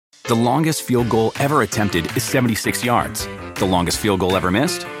The longest field goal ever attempted is 76 yards. The longest field goal ever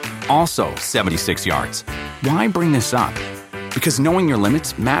missed? Also 76 yards. Why bring this up? Because knowing your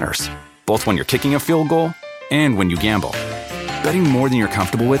limits matters, both when you're kicking a field goal and when you gamble. Betting more than you're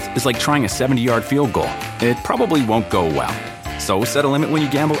comfortable with is like trying a 70-yard field goal. It probably won't go well. So set a limit when you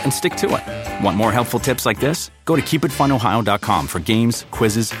gamble and stick to it. Want more helpful tips like this? Go to keepitfunohio.com for games,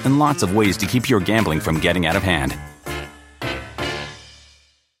 quizzes, and lots of ways to keep your gambling from getting out of hand.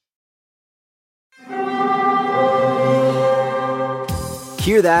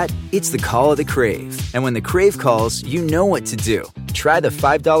 Hear that? It's the call of the Crave. And when the Crave calls, you know what to do. Try the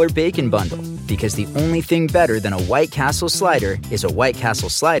 $5 Bacon Bundle. Because the only thing better than a White Castle slider is a White Castle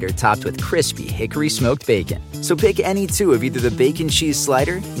slider topped with crispy hickory smoked bacon. So pick any two of either the Bacon Cheese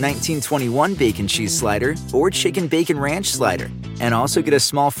Slider, 1921 Bacon Cheese Slider, or Chicken Bacon Ranch Slider. And also get a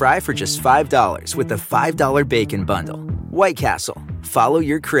small fry for just $5 with the $5 Bacon Bundle. White Castle. Follow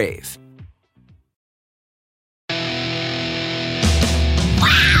your Crave.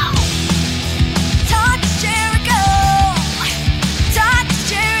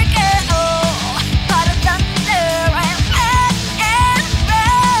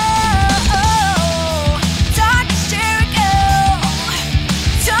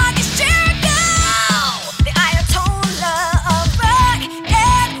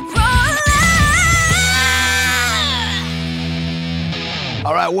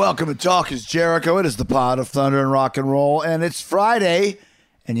 All right, welcome to Talk is Jericho. It is the pod of thunder and rock and roll, and it's Friday,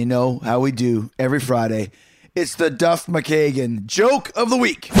 and you know how we do every Friday. It's the Duff McKagan Joke of the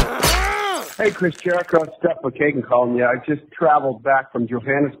Week. Hey, Chris Jericho, it's Duff McKagan calling you. I just traveled back from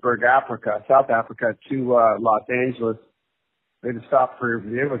Johannesburg, Africa, South Africa, to Los Angeles. I had to stop for a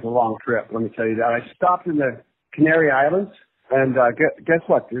review. It was a long trip, let me tell you that. I stopped in the Canary Islands, and guess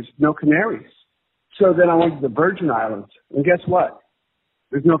what? There's no canaries. So then I went to the Virgin Islands, and guess what?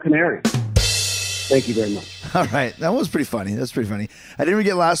 There's no canaries. Thank you very much. All right. That was pretty funny. That's pretty funny. I didn't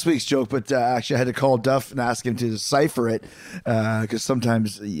get last week's joke, but actually I had to call Duff and ask him to decipher it because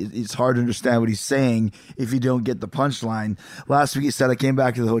sometimes it's hard to understand what he's saying if you don't get the punchline. Last week he said, I came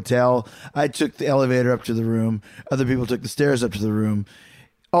back to the hotel. I took the elevator up to the room. Other people took the stairs up to the room.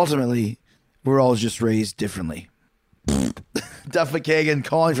 Ultimately, we're all just raised differently. Duff McKagan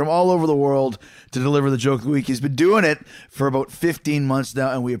calling from all over the world to deliver the joke of the week. He's been doing it for about 15 months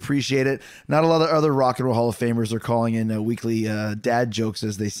now, and we appreciate it. Not a lot of other Rock and Roll Hall of Famers are calling in weekly dad jokes,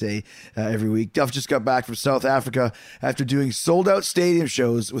 as they say, every week. Duff just got back from South Africa after doing sold-out stadium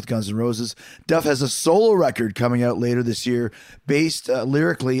shows with Guns N' Roses. Duff has a solo record coming out later this year based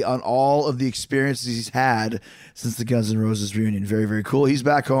lyrically on all of the experiences he's had since the Guns N' Roses reunion. Very, very cool. He's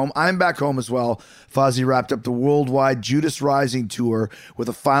back home. I'm back home as well. Fozzy wrapped up the worldwide Judas Rising tour with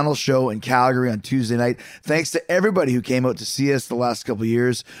a final show in Calgary on Tuesday night. Thanks to everybody who came out to see us the last couple of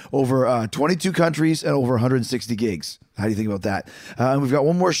years. Over 22 countries and over 160 gigs. How do you think about that? And we've got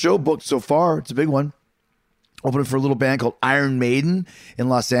one more show booked so far. It's a big one. Opening for a little band called Iron Maiden in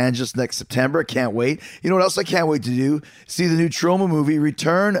Los Angeles next September. Can't wait. You know what else I can't wait to do? See the new Troma movie,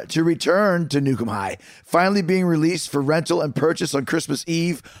 Return to Nukem High. Finally being released for rental and purchase on Christmas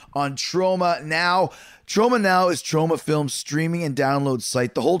Eve on Troma Now. Troma Now is Troma Film's streaming and download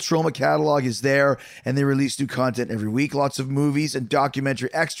site. The whole Troma catalog is there, and they release new content every week. Lots of movies and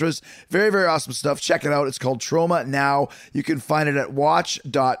documentary extras. Very, very awesome stuff. Check it out. It's called Troma Now. You can find it at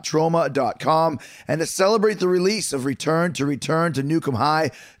watch.troma.com. And to celebrate the release of Return to Nukem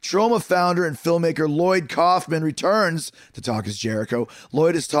High, Troma founder and filmmaker Lloyd Kaufman returns to Talk is Jericho.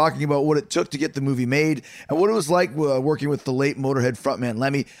 Lloyd is talking about what it took to get the movie made and what it was like working with the late Motorhead frontman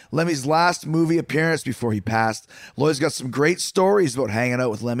Lemmy. Lemmy's last movie appearance before he passed. Lloyd's got some great stories about hanging out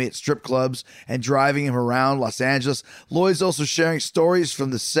with Lemmy at strip clubs and driving him around Los Angeles. Lloyd's also sharing stories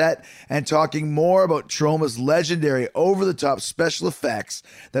from the set and talking more about Troma's legendary over-the-top special effects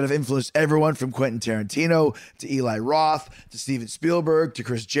that have influenced everyone from Quentin Tarantino to Eli Roth to Steven Spielberg to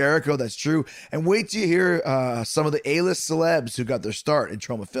Chris Jericho. That's true. And wait till you hear some of the A-list celebs who got their start in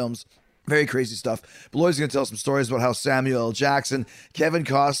Troma films. Very crazy stuff. But Lloyd's going to tell some stories about how Samuel L. Jackson, Kevin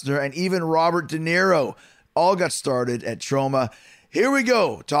Costner, and even Robert De Niro all got started at Troma. Here we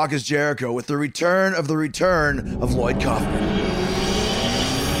go. Talk is Jericho with the return of Lloyd Kaufman.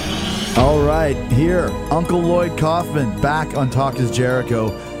 All right, here, Uncle Lloyd Kaufman back on Talk is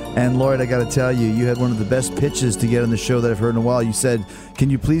Jericho. And Lloyd, I got to tell you, you had one of the best pitches to get on the show that I've heard in a while. You said, can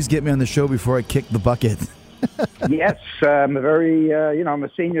you please get me on the show before I kick the bucket? Yes, I'm a very, I'm a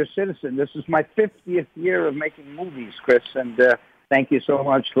senior citizen. This is my 50th year of making movies, Chris, and thank you so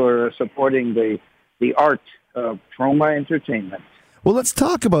much for supporting the art of Troma Entertainment. Well, let's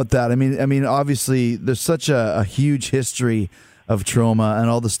talk about that. I mean, obviously, there's such a huge history of Troma and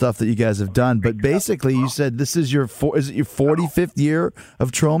all the stuff that you guys have done. But basically, you said this is your 45th year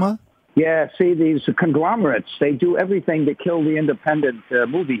of Troma? Yeah, see, these conglomerates, they do everything to kill the independent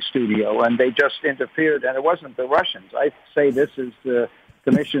movie studio, and they just interfered, and it wasn't the Russians. I say this is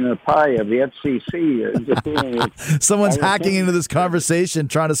Commissioner Pai of the FCC. Someone's hacking into this conversation,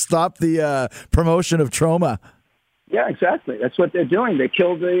 trying to stop the promotion of Troma. Yeah, exactly. That's what they're doing. They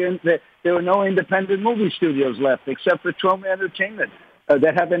killed there were no independent movie studios left except for Troma Entertainment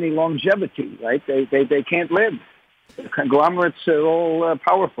that have any longevity, right? They can't live. The conglomerates are all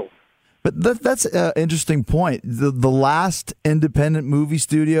powerful. But that's an interesting point. The last independent movie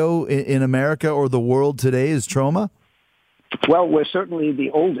studio in America or the world today is Troma? Well, we're certainly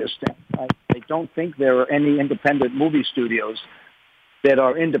the oldest. I don't think there are any independent movie studios that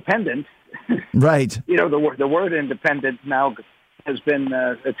are independent. Right. You know, the word independent now has been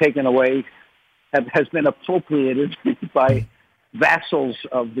taken away, has been appropriated by vassals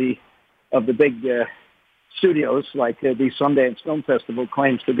of the big studios, like the Sundance Film Festival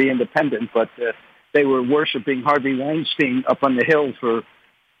claims to be independent, but they were worshiping Harvey Weinstein up on the hill for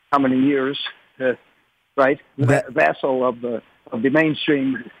how many years, right? Vassal of the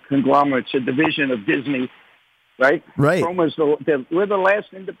mainstream conglomerates, a division of Disney, right? Right. We're the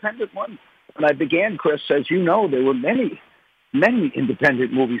last independent one. When I began, Chris, as you know, there were many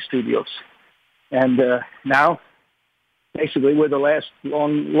independent movie studios, and now basically we're the last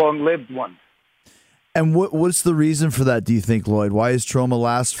long-lived one. And what's the reason for that, do you think, Lloyd? Why has Troma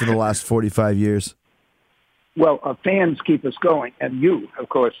last for the last 45 years? Well, fans keep us going, and you, of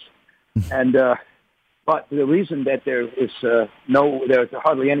course. And but the reason that there's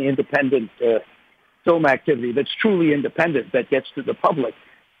hardly any independent film activity that's truly independent that gets to the public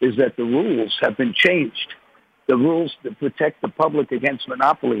is that the rules have been changed. The rules that protect the public against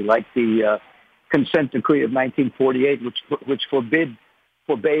monopoly, like the consent decree of 1948, which forbade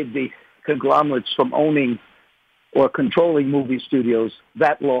the conglomerates from owning or controlling movie studios.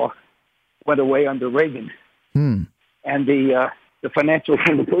 That law went away under Reagan. And the financial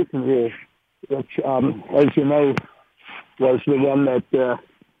syndication rule, which, as you know, was the one that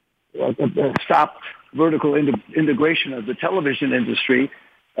stopped vertical integration of the television industry,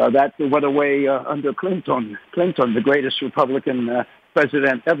 that went away under Clinton, the greatest Republican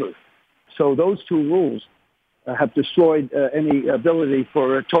president ever. So those two rules have destroyed any ability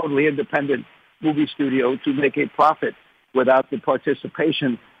for a totally independent movie studio to make a profit without the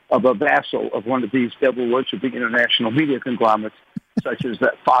participation of a vassal of one of these devil-worshipping international media conglomerates, such as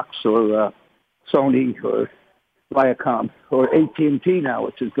Fox or Sony or Viacom or AT&T now,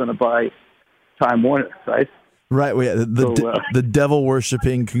 which is going to buy Time Warner, right? Right. Well, yeah, the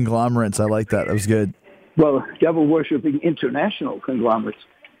devil-worshipping conglomerates. I like that. That was good. Well, devil-worshipping international conglomerates.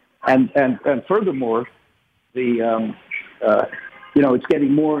 And furthermore, it's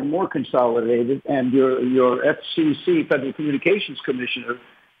getting more and more consolidated, and your FCC, Federal Communications Commissioner,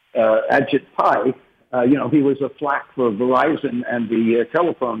 Ajit Pai, he was a flack for Verizon and the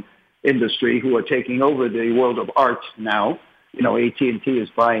telephone industry, who are taking over the world of art now. AT&T is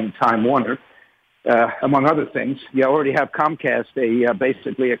buying Time Warner, among other things. You already have Comcast,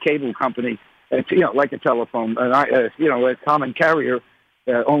 basically a cable company, like a telephone, a common carrier,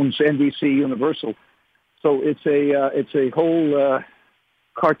 owns NBC Universal. So it's a whole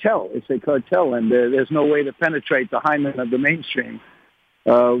cartel. It's a cartel, and there's no way to penetrate the hymen of the mainstream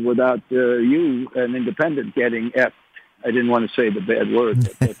without you, an independent, getting effed. I didn't want to say the bad word,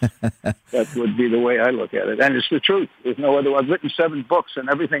 but that would be the way I look at it. And it's the truth. There's no other. I've written 7 books, and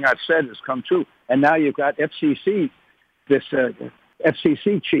everything I've said has come true. And now you've got FCC, this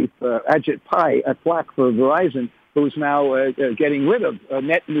FCC chief, Ajit Pai, at Black for Verizon, who's now getting rid of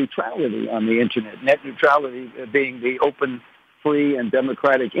net neutrality on the Internet. Net neutrality being the open, free, and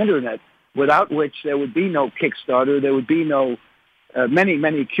democratic Internet, without which there would be no Kickstarter, there would be no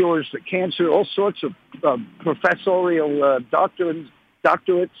many cures for cancer, all sorts of professorial doctorates,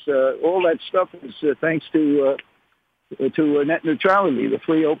 all that stuff is thanks to net neutrality, the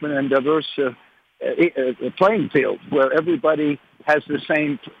free, open, and diverse playing field, where everybody has the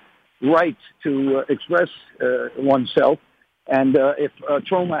same right to express oneself. And if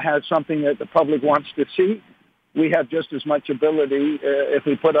Troma has something that the public wants to see, we have just as much ability if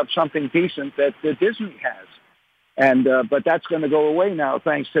we put up something decent that Disney has. And but that's going to go away now,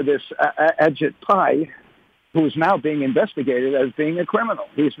 thanks to this Ajit Pai, who's now being investigated as being a criminal.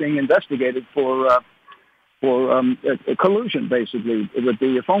 He's being investigated for collusion, basically, with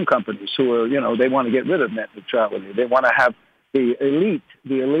the phone companies who are, they want to get rid of net neutrality. They want to have the elite,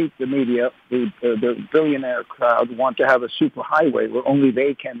 the media, the billionaire crowd want to have a superhighway where only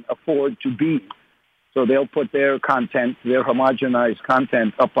they can afford to be. So they'll put their content, their homogenized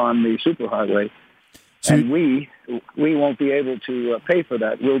content, up on the superhighway, and we won't be able to pay for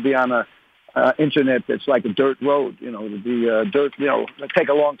that. We'll be on a internet that's like a dirt road. It'll be dirt. It'll take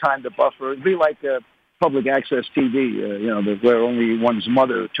a long time to buffer. It'll be like public access TV. Where only one's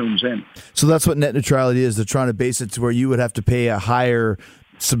mother tunes in. So that's what net neutrality is. They're trying to base it to where you would have to pay a higher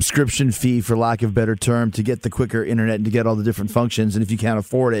subscription fee, for lack of a better term, to get the quicker internet and to get all the different functions. And if you can't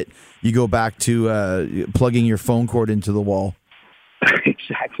afford it, you go back to plugging your phone cord into the wall.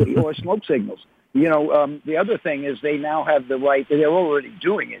 Exactly, or smoke signals. The other thing is they now have the right, they're already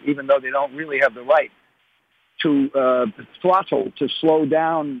doing it, even though they don't really have the right to throttle, to slow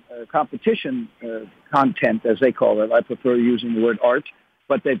down competition content, as they call it. I prefer using the word art,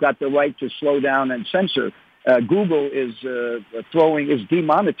 but they've got the right to slow down and censor. Google is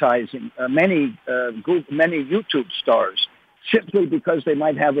demonetizing many YouTube stars simply because they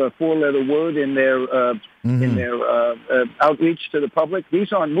might have a four-letter word in their outreach to the public.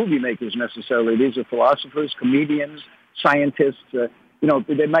 These aren't movie makers necessarily. These are philosophers, comedians, scientists.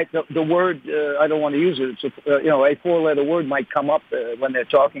 They might the word. I don't want to use it. It's a four-letter word might come up when they're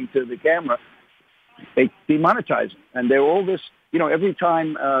talking to the camera. They demonetize them, and they're all this. Every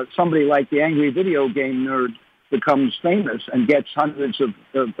time somebody like the angry video game nerd becomes famous and gets hundreds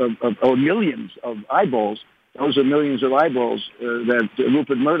or millions of eyeballs, those are millions of eyeballs that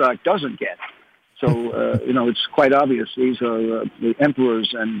Rupert Murdoch doesn't get. So, it's quite obvious these are the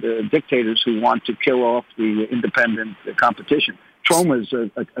emperors and dictators who want to kill off the independent competition. Troma is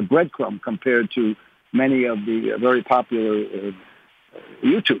a breadcrumb compared to many of the very popular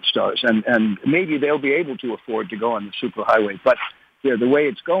YouTube stars, and maybe they'll be able to afford to go on the superhighway. But the way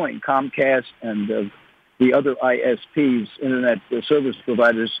it's going, Comcast and the other ISPs, internet service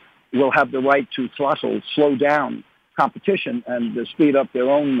providers, will have the right to throttle, slow down competition and speed up their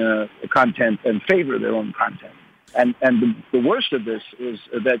own content and favor their own content. And the worst of this is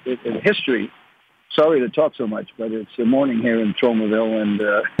that in history, sorry to talk so much, but it's the morning here in Tromaville and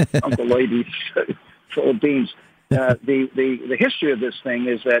Uncle Lloyd's full of beans. The history of this thing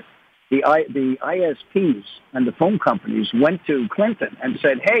is that the ISPs and the phone companies went to Clinton and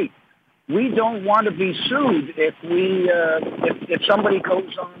said, "Hey, we don't want to be sued if somebody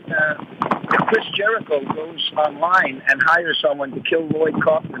goes on, if Chris Jericho goes online and hires someone to kill Lloyd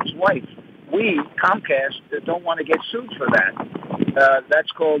Kaufman's wife. We, Comcast, don't want to get sued for that.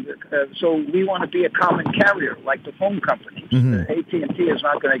 That's called, so we want to be a common carrier like the phone companies. Mm-hmm. AT&T is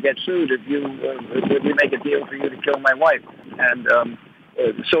not going to get sued if we make a deal for you to kill my wife." And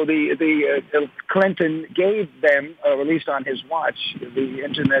so the Clinton gave them, or at least on his watch, the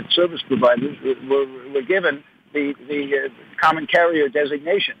internet service providers were given the common carrier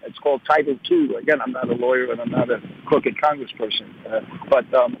designation. It's called Title II. Again, I'm not a lawyer and I'm not a crooked congressperson, but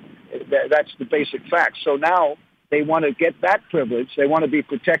that's the basic fact. So now they want to get that privilege. They want to be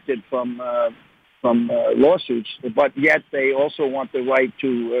protected from lawsuits, but yet they also want the right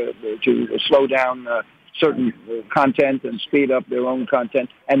to slow down certain content and speed up their own content.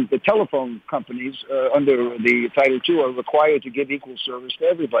 And the telephone companies under the Title II are required to give equal service to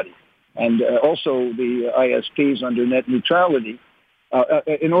everybody. And also the ISPs under net neutrality,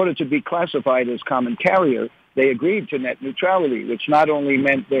 in order to be classified as common carrier, they agreed to net neutrality, which not only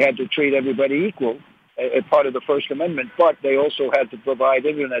meant they had to treat everybody equal, as part of the First Amendment, but they also had to provide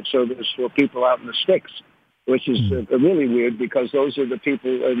internet service for people out in the sticks, which is really weird because those are the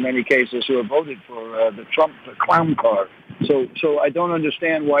people in many cases who have voted for the Trump clown car. So I don't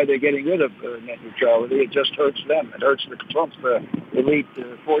understand why they're getting rid of net neutrality. It just hurts them. It hurts the Trump elite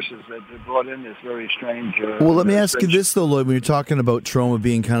forces that they brought in this very strange. Well, let me ask you this though, Lloyd. When you're talking about Troma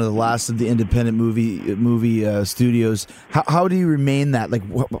being kind of the last of the independent movie studios, how do you remain that? Like,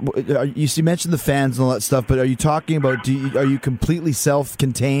 you mentioned the fans and all that stuff, but are you talking about? Are you completely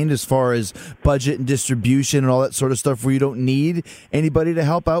self-contained as far as budget and distribution and all that sort of stuff, where you don't need anybody to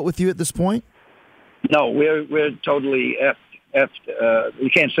help out with you at this point? No, we're totally effed. You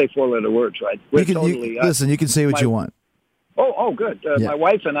can't say four-letter words, right? Listen, you can say what you want. Oh, good. My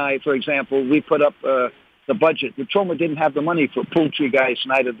wife and I, for example, we put up the budget. The Troma didn't have the money for Poultrygeist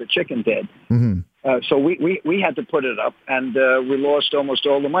Night of the Chicken Dead. Mm-hmm. So we had to put it up, and we lost almost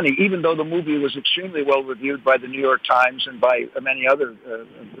all the money, even though the movie was extremely well reviewed by the New York Times and by many other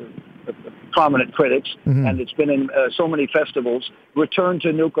prominent critics, mm-hmm. and it's been in so many festivals. Return to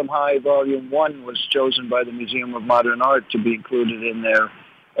Nukem High Volume 1 was chosen by the Museum of Modern Art to be included in their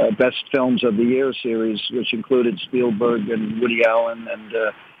Best Films of the Year series, which included Spielberg and Woody Allen and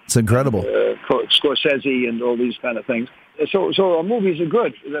it's incredible. Scorsese and all these kind of things. So our movies are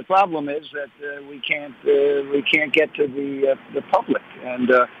good. The problem is that we can't get to the public, and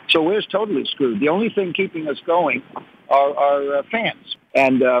so we're totally screwed. The only thing keeping us going are fans,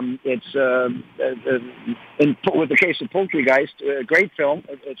 and it's with the case of Poultrygeist, a great film.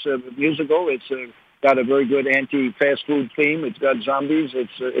 It's a musical. It's got a very good anti-fast food theme. It's got zombies.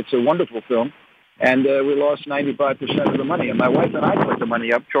 It's a wonderful film. And we lost 95% of the money. And my wife and I put the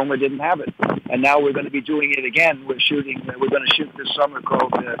money up. Troma didn't have it. And now we're going to be doing it again. We're going to shoot this summer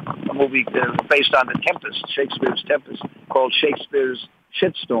called a movie based on the Tempest, Shakespeare's Tempest, called Shakespeare's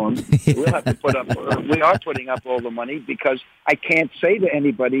Shitstorm. We'll have to put up. We are putting up all the money because I can't say to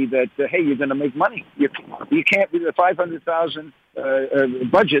anybody that hey, you're going to make money. You can't. The $500,000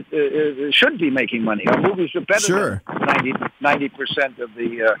 budget should be making money. Our movies are better than 90% of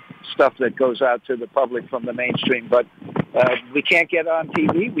the stuff that goes out to the public from the mainstream. But we can't get on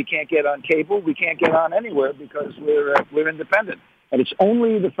TV. We can't get on cable. We can't get on anywhere because we're independent. And it's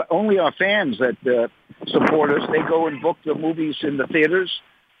only our fans that support us. They go and book the movies in the theaters,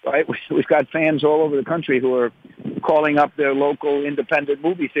 right? We've got fans all over the country who are calling up their local independent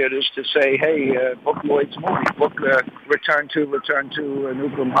movie theaters to say, "Hey, book Lloyd's movie, book Return to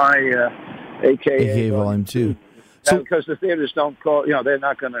Nukem High, AKA Volume 2." So because the theaters don't call, they're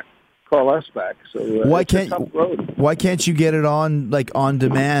not going to call us back. So why can't you get it on on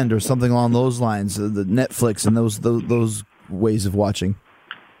demand or something along those lines? The Netflix and those ways of watching.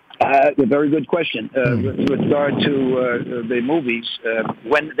 A very good question. With regard to the movies,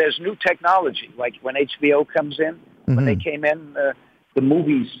 when there's new technology, like when HBO comes in, when they came in, the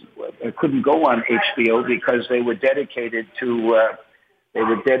movies couldn't go on HBO because they were dedicated to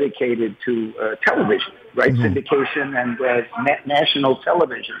television, right? Syndication and national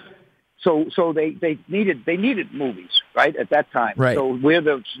television. So they needed movies, right, at that time. Right. So we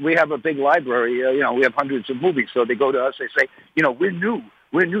have a big library. We have hundreds of movies. So they go to us. They say,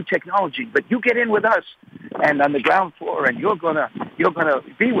 we're new technology, but you get in with us, and on the ground floor, and you're gonna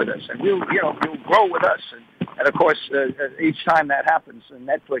be with us, and you'll grow with us. And of course, each time that happens, and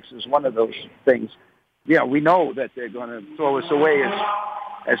Netflix is one of those things. We know that they're going to throw us away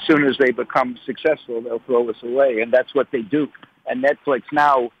as soon as they become successful. They'll throw us away, and that's what they do. And Netflix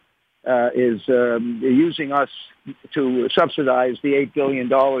now is using us to subsidize the $8 billion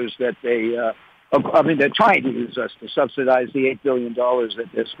that they're trying to use us to subsidize the $8 billion that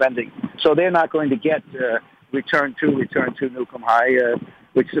they're spending. So they're not going to get Return to Nukem High,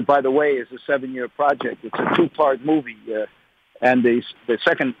 which, by the way, is a 7-year project. It's a 2-part movie. And the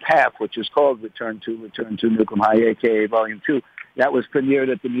second half, which is called Return to Nukem High, a.k.a. Volume 2, that was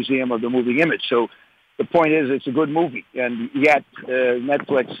premiered at the Museum of the Moving Image. So the point is, it's a good movie, and yet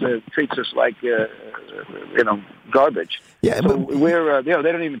Netflix treats us like garbage. Yeah, so we're they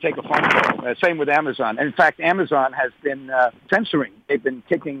don't even take a phone call. Same with Amazon. And in fact, Amazon has been censoring. They've been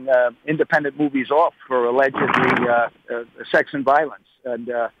kicking independent movies off for allegedly sex and violence,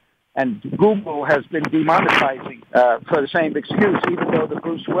 and Google has been demonetizing for the same excuse, even though the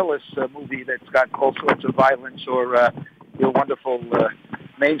Bruce Willis movie that's got all sorts of violence or your wonderful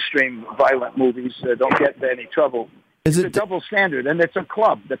mainstream violent movies don't get any trouble. It's a double standard, and it's a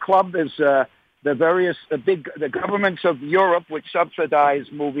club. The club is the governments of Europe, which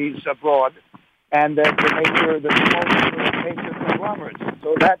subsidize movies abroad, and the major conglomerates.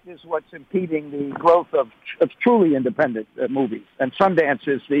 So that is what's impeding the growth of truly independent movies. And Sundance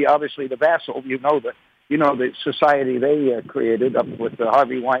is obviously the vassal. The society they created up with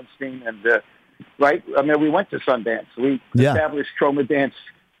Harvey Weinstein and. Right? I mean, we went to Sundance. We established Troma Dance.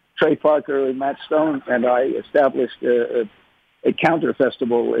 Trey Parker and Matt Stone and I established a counter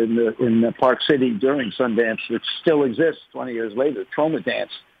festival in Park City during Sundance, which still exists 20 years later, Troma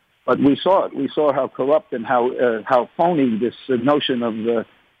Dance. But we saw it. We saw how corrupt and how phony this notion of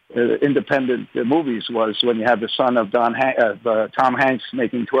independent movies was when you have the son of Tom Hanks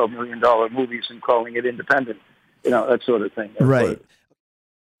making $12 million movies and calling it independent. That sort of thing. Right.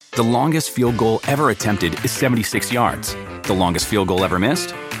 The longest field goal ever attempted is 76 yards. The longest field goal ever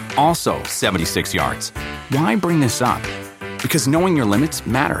missed? Also 76 yards. Why bring this up? Because knowing your limits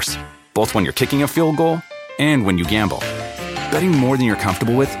matters, both when you're kicking a field goal and when you gamble. Betting more than you're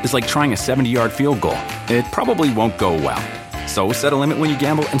comfortable with is like trying a 70-yard field goal. It probably won't go well. So set a limit when you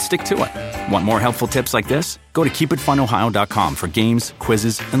gamble and stick to it. Want more helpful tips like this? Go to keepitfunohio.com for games,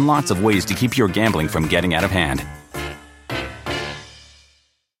 quizzes, and lots of ways to keep your gambling from getting out of hand.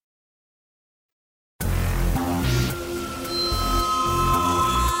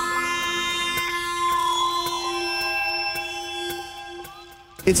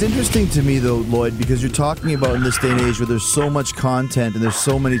 It's interesting to me, though, Lloyd, because you're talking about in this day and age where there's so much content and there's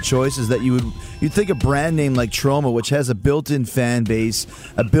so many choices that you'd think a brand name like Troma, which has a built-in fan base,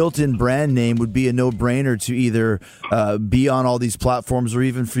 a built-in brand name, would be a no-brainer to either be on all these platforms or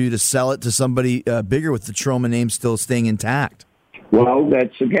even for you to sell it to somebody bigger with the Troma name still staying intact. Well,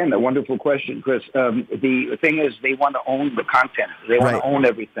 that's, again, a wonderful question, Chris. The thing is, they want to own the content. They want to own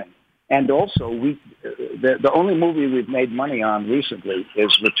everything. And also, the only movie we've made money on recently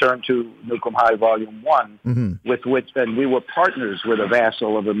is Return to Nukem High Volume 1, with which, and we were partners with a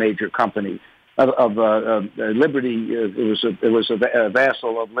vassal of a major company, of Liberty. It was a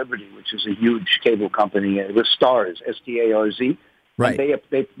vassal of Liberty, which is a huge cable company. It was Starz, STARZ. Right.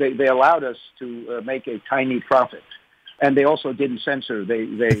 And they allowed us to make a tiny profit. And they also didn't censor.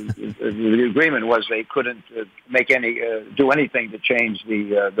 The agreement was they couldn't do anything to change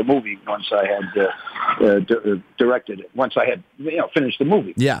the movie once I had directed it. Once I had finished the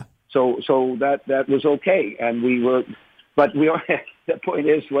movie. Yeah. So that was okay, and we were. But we are. The point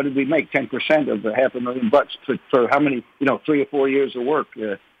is, what did we make? 10% of the $500,000 for how many? 3 or 4 years of work.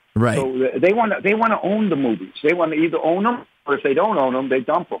 Right. So they want to own the movies. They want to either own them, or if they don't own them, they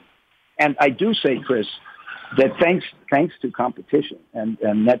dump them. And I do say, Chris, that thanks to competition, and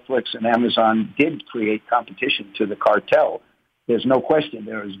Netflix and Amazon did create competition to the cartel. There's no question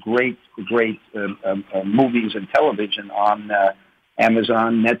there is great movies and television on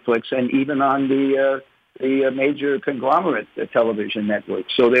Amazon, Netflix, and even on the major conglomerate television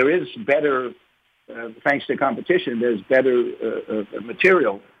networks. So there is better, thanks to competition, there's better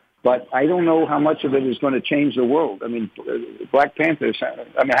material. But I don't know how much of it is going to change the world. I mean, Black Panther,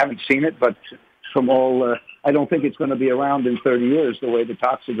 I haven't seen it, but from all, I don't think it's going to be around in 30 years the way the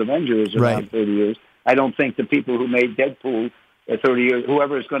Toxic Avenger is around 30 years. I don't think the people who made Deadpool 30 years,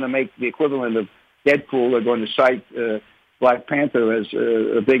 whoever is going to make the equivalent of Deadpool are going to cite Black Panther as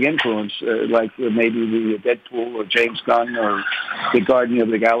a big influence, like maybe the Deadpool or James Gunn or the Guardian of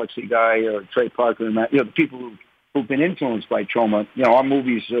the Galaxy guy or Trey Parker and that. The people who've been influenced by Troma. Our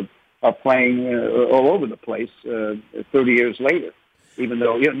movies are playing all over the place 30 years later. Even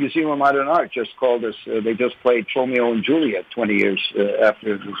though Museum of Modern Art just called us, they just played Romeo and Juliet 20 years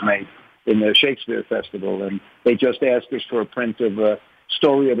after it was made in the Shakespeare Festival, and they just asked us for a print of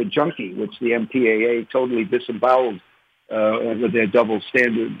Story of a Junkie, which the MPAA totally disemboweled with their double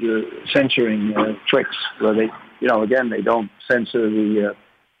standard censoring tricks, where they, again, they don't censor the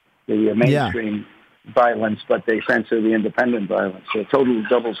mainstream violence, but they censor the independent violence. So total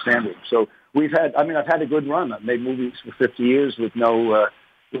double standard. So I've had a good run. I've made movies for 50 years with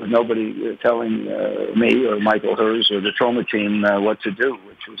nobody telling me or Michael Hers or the Troma team what to do,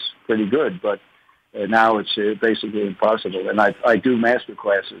 which was pretty good. But now it's basically impossible. And I do master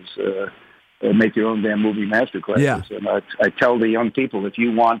classes, make your own damn movie master classes. Yeah. And I tell the young people, if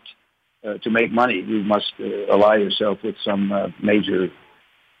you want to make money, you must ally yourself with some major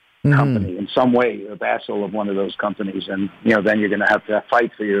company in some way, a vassal of one of those companies, and then you're going to have to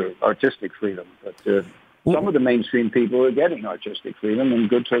fight for your artistic freedom. But some of the mainstream people are getting artistic freedom, and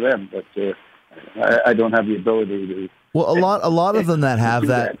good for them. But I don't have the ability to. Well, a lot of them that have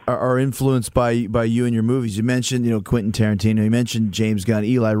that are influenced by you and your movies. You mentioned Quentin Tarantino. You mentioned James Gunn.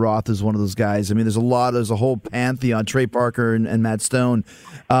 Eli Roth is one of those guys. I mean, there's a whole pantheon. Trey Parker and Matt Stone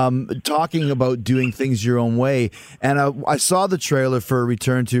talking about doing things your own way. And I saw the trailer for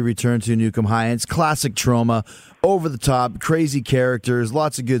Return to Nukem High. And it's classic Troma, over the top, crazy characters,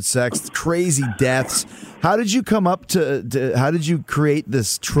 lots of good sex, crazy deaths. How did you come up how did you create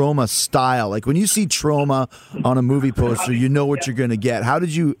this Troma style? Like when you see Troma on a movie poster, you know what you're going to get. How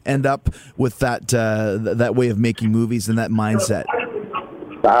did you end up with that way of making movies and that mindset?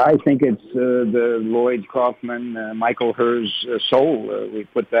 I think it's the Lloyd Kaufman, Michael Hers soul. We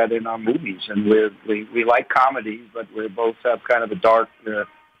put that in our movies, and we like comedy, but we both have kind of a dark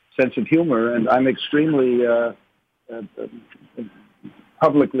sense of humor, and I'm extremely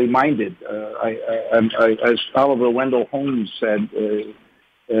publicly minded. As Oliver Wendell Holmes said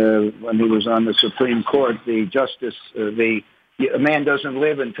when he was on the Supreme Court, a man doesn't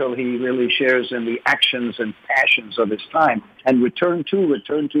live until he really shares in the actions and passions of his time. And Return to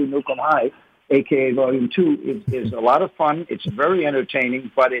Nukem High, a.k.a. Volume 2, is a lot of fun. It's very entertaining,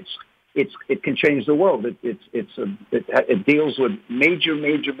 but it can change the world. It deals with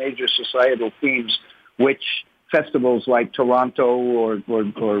major societal themes, which festivals like Toronto or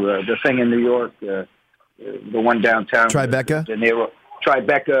the thing in New York, the one downtown, Tribeca, De Niro,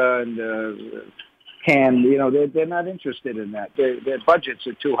 Tribeca, and Cannes, they're not interested in that. Their budgets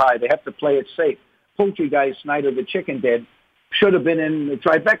are too high. They have to play it safe. Poultry Guy Snyder, the Chicken Dead, should have been in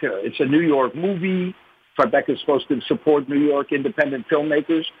Tribeca. It's a New York movie. Tribeca is supposed to support New York independent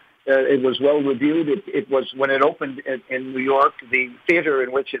filmmakers. It was well reviewed. It was, when it opened in New York, the theater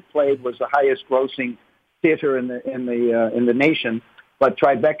in which it played was the highest grossing theater in the nation. But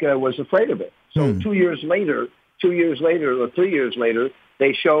Tribeca was afraid of it. So 2 years later, or 3 years later,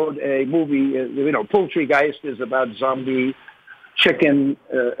 they showed a movie. Poultrygeist is about zombie chicken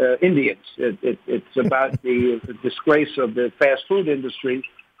Indians. It's about the disgrace of the fast food industry,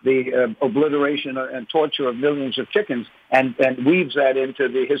 the obliteration and torture of millions of chickens, and weaves that into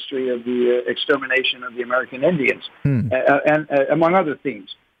the history of the extermination of the American Indians, and among other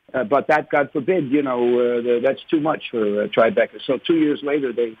themes. But that, God forbid, that's too much for Tribeca. So 2 years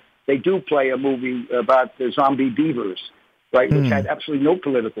later, they do play a movie about the zombie beavers, right, which had absolutely no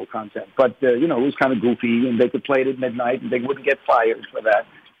political content. But, it was kind of goofy, and they could play it at midnight, and they wouldn't get fired for that.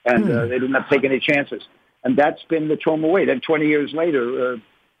 And they didn't have to take any chances. And that's been the Troma way. Then 20 years later,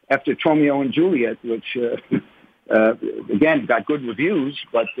 after Romeo and Juliet, which, again, got good reviews,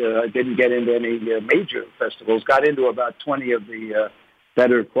 but didn't get into any major festivals, got into about 20 of the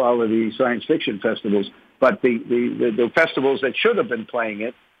better quality science fiction festivals. But the festivals that should have been playing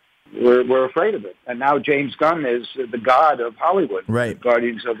it were afraid of it. And now James Gunn is the god of Hollywood. Right.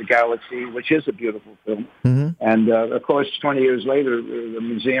 Guardians of the Galaxy, which is a beautiful film. Mm-hmm. And, of course, 20 years later, the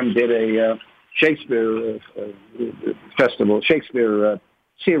museum did a Shakespeare festival, Shakespeare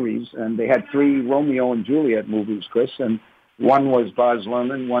series, and they had 3 Romeo and Juliet movies, Chris, and one was Baz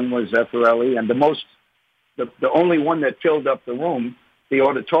Luhrmann, one was Zeffirelli, and the only one that filled up the room, the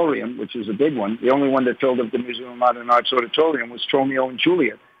auditorium, which is a big one, the only one that filled up the Museum of Modern Art's auditorium was Romeo and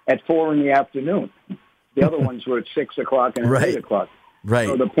Juliet at 4 p.m. The other ones were at 6 o'clock and at 8 o'clock. Right.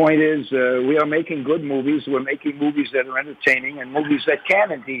 So the point is, we are making good movies. We're making movies that are entertaining and movies that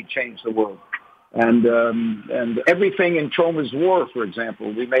can indeed change the world. And everything in Troma's War, for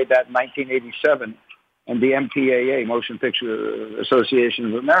example, we made that in 1987, and the MPAA, Motion Picture Association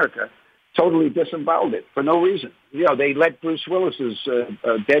of America, totally disemboweled it for no reason. They let Bruce Willis's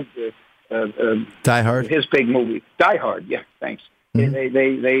Die Hard, his big movie, Die Hard. Yeah, thanks. Mm-hmm.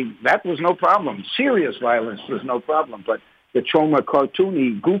 They that was no problem. Serious violence was no problem, but the Troma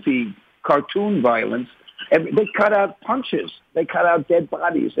cartoony, goofy cartoon violence, they cut out punches, they cut out dead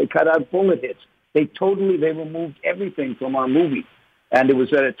bodies, they cut out bullet hits. They removed everything from our movie. And it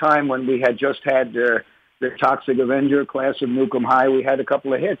was at a time when we had just had the Toxic Avenger, Class of Nukem High. We had a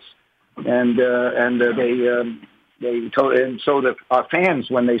couple of hits. And our fans,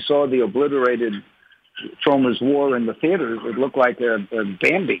 when they saw the obliterated Troma's War in the theaters, it looked like a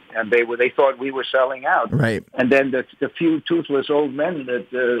Bambi, and they thought we were selling out. Right. And then the few toothless old men,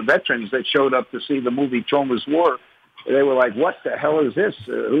 veterans that showed up to see the movie Troma's War, they were like, "What the hell is this?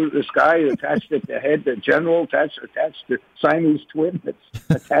 Who's this guy attached at the head, the general attached to Siamese twin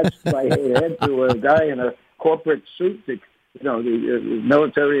that's attached by head to a guy in a corporate suit? The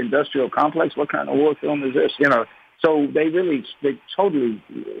military-industrial complex. What kind of war film is this? So they totally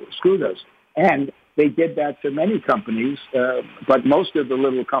screwed us, and they did that to many companies. But most of the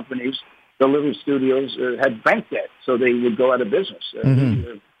little companies, the little studios, had bank debt, so they would go out of business.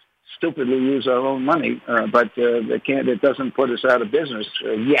 Stupidly use our own money, but it doesn't put us out of business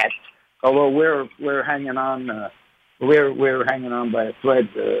yet. Although we're hanging on, we're hanging on by a thread.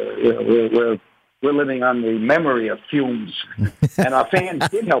 We're living on the memory of fumes, and our fans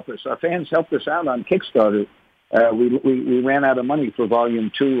did help us. Our fans helped us out on Kickstarter. We ran out of money for Volume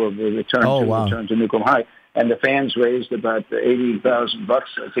 2 of the Return to Nukem High, and the fans raised about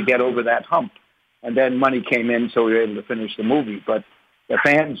 $80,000 to get over that hump, and then money came in, so we were able to finish the movie. But the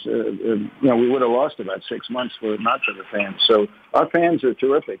fans, we would have lost about 6 months were it not for the fans. So our fans are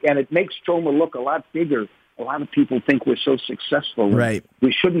terrific, and it makes Troma look a lot bigger. A lot of people think we're so successful. Right.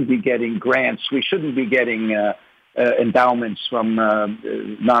 We shouldn't be getting grants. We shouldn't be getting endowments from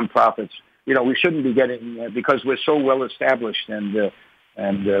nonprofits. We shouldn't be getting because we're so well established and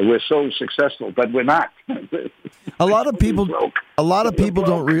we're so successful, but we're not. A lot of people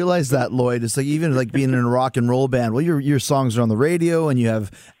don't realize that, Lloyd. It's like even like being in a rock and roll band. Well, your songs are on the radio and you have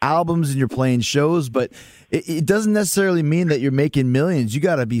albums and you're playing shows, but it doesn't necessarily mean that you're making millions. You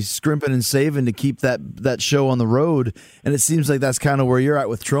got to be scrimping and saving to keep that show on the road. And it seems like that's kind of where you're at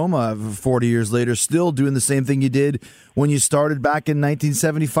with Troma 40 years later, still doing the same thing you did when you started back in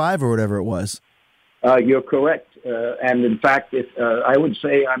 1975 or whatever it was. You're correct. And in fact, I would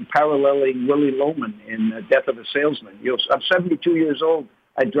say I'm paralleling Willy Loman in Death of a Salesman. I'm 72 years old.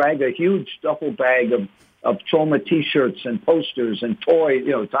 I drag a huge duffel bag of Troma T-shirts and posters and toys,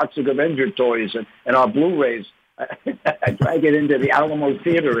 Toxic Avenger toys and our Blu-rays. I drag it into the Alamo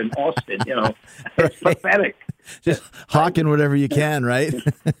Theater in Austin. It's pathetic. Just hawking whatever you can, right?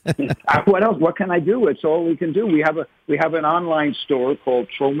 What else? What can I do? It's all we can do. We have an online store called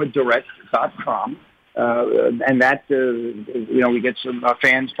TromaDirect.com, and that we get some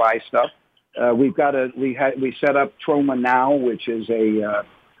fans buy stuff. We set up Troma Now, which is a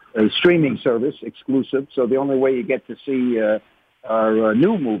streaming service exclusive. So the only way you get to see our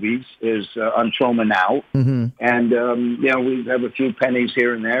new movies is on Troma Now. Mm-hmm. And, we have a few pennies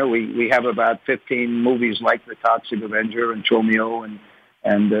here and there. We have about 15 movies like The Toxic Avenger and Tromeo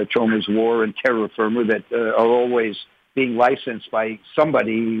and Troma's War and Terra Firma that are always being licensed by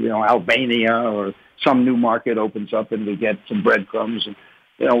somebody, Albania or some new market opens up and we get some breadcrumbs. And,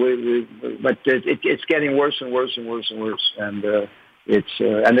 but it's getting worse and worse and worse and worse. And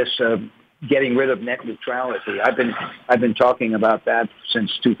this getting rid of net neutrality. I've been talking about that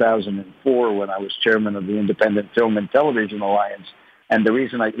since 2004 when I was chairman of the Independent Film and Television Alliance. And the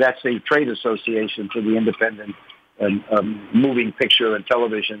reason that's the trade association for the independent moving picture and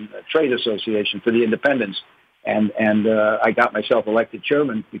television trade association for the independents. And I got myself elected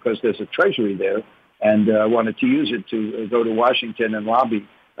chairman because there's a treasury there. And I wanted to use it to go to Washington and lobby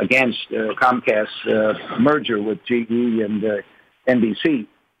against Comcast's merger with GE and NBC.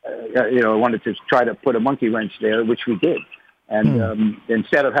 I wanted to try to put a monkey wrench there, which we did. And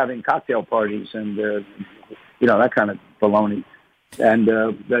instead of having cocktail parties and, that kind of baloney. And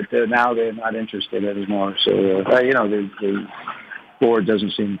now they're not interested anymore. So, the board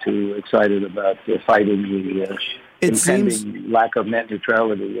doesn't seem too excited about fighting the impending lack of net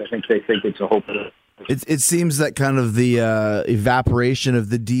neutrality. I think they think it's a hopeless. It seems that kind of the evaporation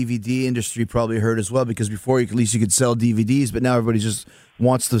of the DVD industry probably hurt as well, because before at least you could sell DVDs, but now everybody just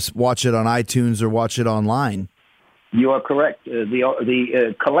wants to watch it on iTunes or watch it online. You are correct.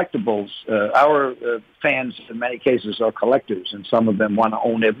 The collectibles, our fans in many cases are collectors, and some of them want to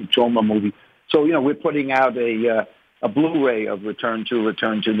own every Troma movie. So, we're putting out a Blu-ray of Return to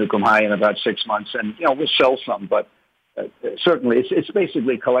Nukem High in about 6 months, and, we'll sell some, but certainly it's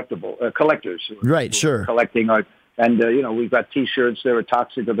basically collectors. Right, sure. Collecting art. And, we've got T-shirts. There are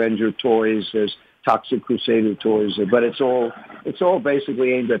Toxic Avenger toys. There's Toxic Crusader toys. But it's all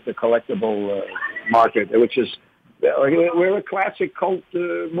basically aimed at the collectible market, which is, we're a classic cult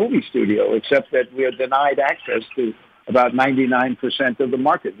movie studio, except that we are denied access to about 99% of the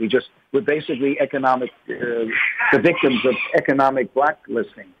market. We're basically the victims of economic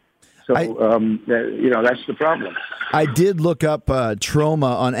blacklisting. So, that's the problem. I did look up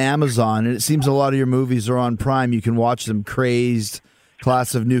Troma on Amazon, and it seems a lot of your movies are on Prime. You can watch them: Crazed,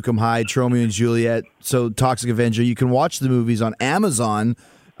 Class of Nukem High, Romeo and Juliet, so Toxic Avenger. You can watch the movies on Amazon.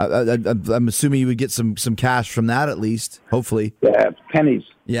 I'm assuming you would get some cash from that at least, hopefully. Yeah, pennies.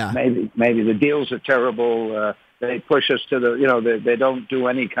 Yeah. Maybe. The deals are terrible. They push us to they don't do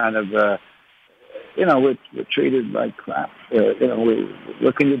any kind of... we're treated like crap.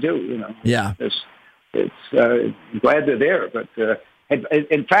 What can you do? Yeah. It's glad they're there, but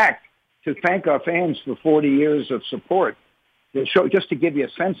in fact, to thank our fans for 40 years of support, just to give you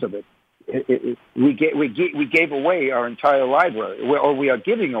a sense of it, we gave away our entire library, or we are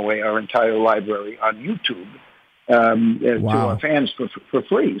giving away our entire library on YouTube to our fans for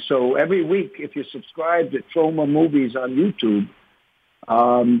free. So every week, if you subscribe to Troma Movies on YouTube,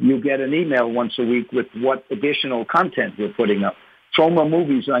 you get an email once a week with what additional content we're putting up. Troma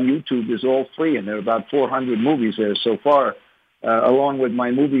Movies on YouTube is all free, and there are about 400 movies there so far, along with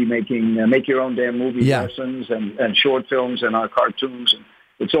my movie making, make your own damn movie lessons and short films and our cartoons. And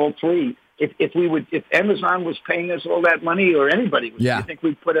it's all free. If Amazon was paying us all that money, or anybody, do you think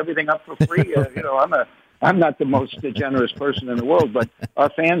we'd put everything up for free? I'm not the most generous person in the world, but our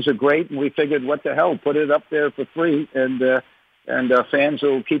fans are great, and we figured, what the hell, put it up there for free, and our fans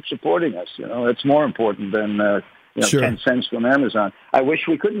will keep supporting us. It's more important than 10 cents from Amazon. I wish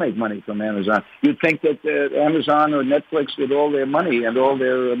we could make money from Amazon. You'd think that Amazon or Netflix, with all their money and all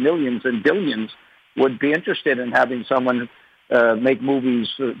their millions and billions, would be interested in having someone make movies,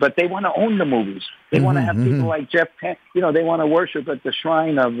 but they want to own the movies. They want to have people like Jeff Penn. They want to worship at the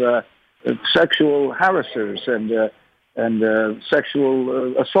shrine of sexual harassers and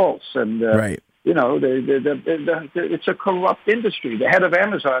sexual assaults and. Right. It's a corrupt industry. The head of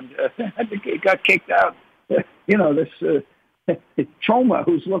Amazon got kicked out. This Troma,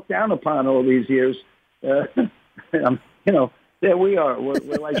 who's looked down upon all these years. There we are.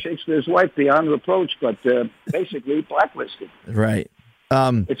 We're like Shakespeare's wife, beyond reproach, but basically blacklisted. Right.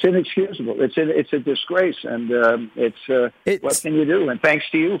 It's inexcusable. It's a disgrace, and what can you do? And thanks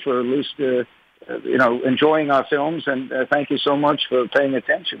to you for at least enjoying our films, and thank you so much for paying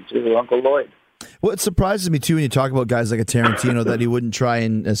attention to Uncle Lloyd. Well, it surprises me, too, when you talk about guys like a Tarantino that he wouldn't try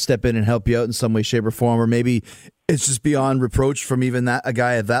and step in and help you out in some way, shape, or form, or maybe it's just beyond reproach from even a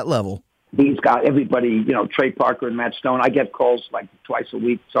guy at that level. He's got everybody, Trey Parker and Matt Stone. I get calls like twice a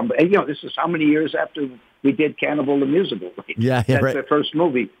week. Somebody, and, this is how many years after we did Cannibal the Musical. Right? Yeah, That's right. their first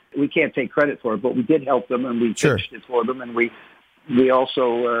movie. We can't take credit for it, but we did help them, and we pitched it for them, and we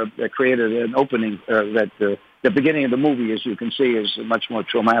also created an opening that the beginning of the movie, as you can see, is much more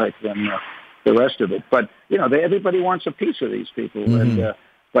traumatic than the rest of it. But everybody wants a piece of these people, and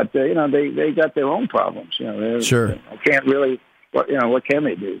but they got their own problems. Sure, I can't really. What can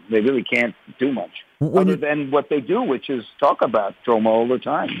they do? They really can't do much other than what they do, which is talk about trauma all the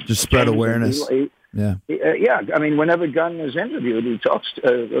time. Just spread awareness. Yeah. I mean, whenever Gunn is interviewed, he talks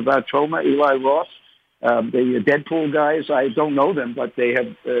about trauma. Eli Roth, the Deadpool guys, I don't know them, but they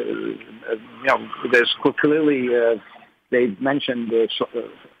have, there's clearly, they've mentioned the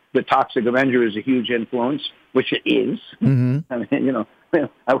Toxic Avenger is a huge influence, which it is. Mm-hmm. I mean,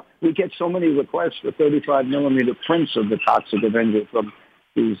 we get so many requests for 35 millimeter prints of the Toxic Avenger from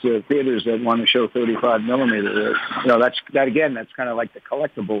these theaters that want to show 35 millimeter. That's kind of like the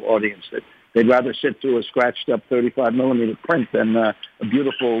collectible audience that they'd rather sit through a scratched up 35 millimeter print than a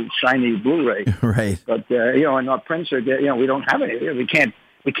beautiful shiny Blu-ray. Right. But and our prints are, we don't have any.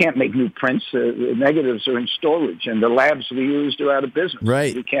 We can't make new prints. The negatives are in storage, and the labs we used are out of business.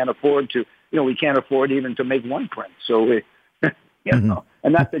 Right. We can't afford to. We can't afford even to make one print. So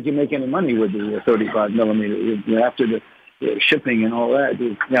and not that you make any money with the 35 millimeter. After the shipping and all that,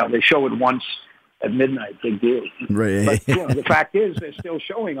 they show it once at midnight, big deal. Right. But the fact is, they're still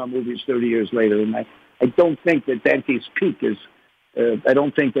showing our movies 30 years later, and I don't think that Dante's Peak is. I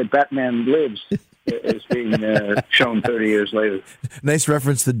don't think that Batman Lives is being shown 30 years later. Nice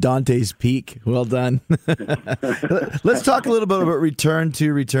reference to Dante's Peak. Well done. Let's talk a little bit about Return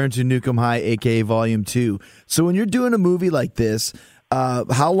to Nukem High, aka Volume 2. So when you're doing a movie like this,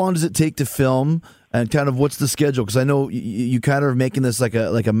 how long does it take to film, and kind of what's the schedule? Because I know you kind of are making this like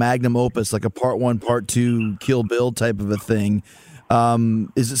a magnum opus, like a part 1, part 2 Kill Bill type of a thing.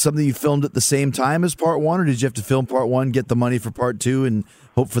 Is it something you filmed at the same time as part 1, or did you have to film part 1, get the money for part 2, and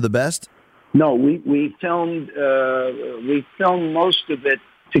hope for the best? No, we filmed most of it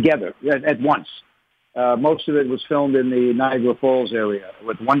together at once. Most of it was filmed in the Niagara Falls area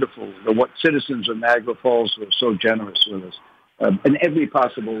with the citizens of Niagara Falls were so generous with us in every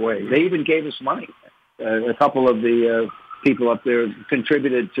possible way. They even gave us money. A couple of the people up there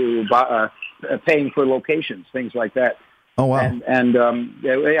contributed to paying for locations, things like that. Oh, wow. And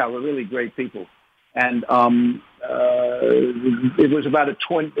we're really great people. And it was about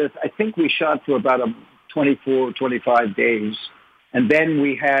I think we shot for about 24, 25 days. And then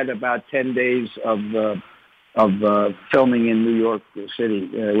we had about 10 days of filming in New York City.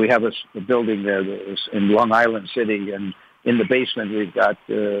 We have a building there that is in Long Island City, and in the basement we've got,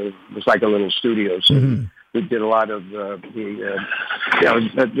 it's like a little studio. So we did a lot of the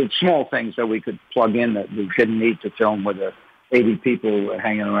small things that we could plug in that we didn't need to film with 80 people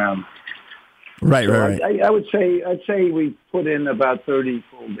hanging around. Right, so right. I'd say we put in about 30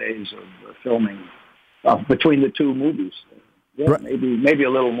 full days of filming between the two movies. Yeah, right. Maybe a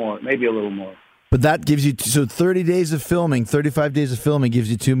little more. But that gives you 30 days of filming, 35 days of filming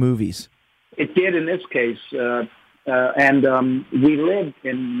gives you 2 movies. It did in this case, and we lived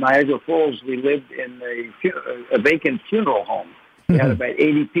in Niagara Falls. We lived in a vacant funeral home. We had about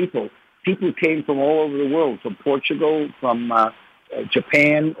 80 people. People came from all over the world, from Portugal, from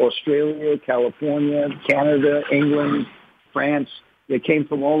Japan, Australia, California, Canada, England, France. They came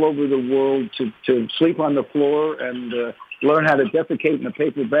from all over the world to sleep on the floor and learn how to defecate in a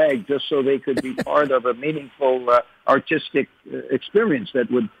paper bag just so they could be part of a meaningful artistic experience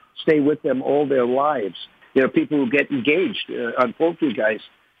that would stay with them all their lives. There are people who get engaged on Poultrygeist.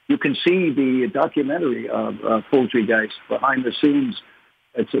 You can see the documentary of Poultrygeist behind the scenes.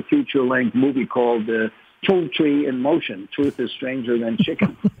 It's a feature-length movie called Poultry in Motion, Truth is Stranger Than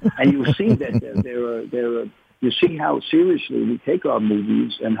Chicken. And you see that you see how seriously we take our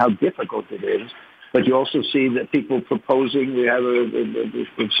movies and how difficult it is. But you also see that people proposing. We have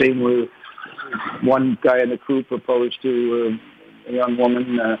a scene where one guy in the crew proposed to a young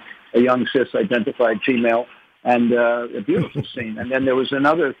woman, a young cis-identified female, and a beautiful scene. And then there was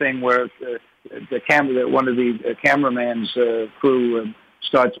another thing where one of the cameraman's crew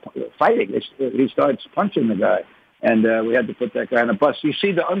starts fighting. He starts punching the guy, and we had to put that guy on a bus. You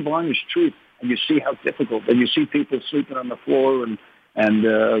see the unvarnished truth, and you see how difficult, and you see people sleeping on the floor, and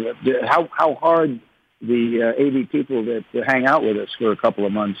how hard the 80 people that hang out with us for a couple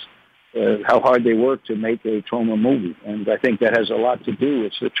of months, how hard they work to make a trauma movie. And I think that has a lot to do.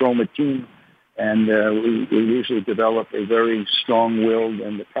 It's the trauma team And we usually develop a very strong-willed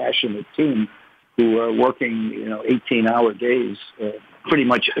and passionate team who are working, 18-hour days, pretty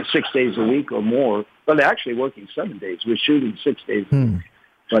much 6 days a week or more. Well, they're actually working 7 days. We're shooting 6 days a week.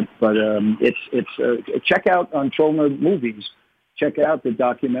 But check out on Troma Movies. Check out the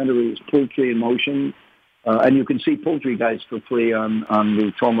documentary, Poultry in Motion, and you can see Poultrygeist for free on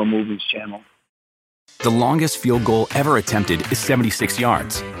the Troma Movies channel. The longest field goal ever attempted is 76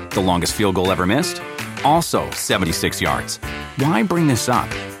 yards. The longest field goal ever missed? Also 76 yards. Why bring this up?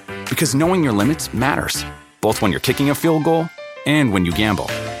 Because knowing your limits matters, both when you're kicking a field goal and when you gamble.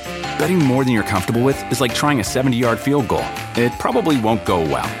 Betting more than you're comfortable with is like trying a 70-yard field goal. It probably won't go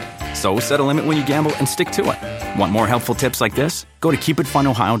well. So set a limit when you gamble and stick to it. Want more helpful tips like this? Go to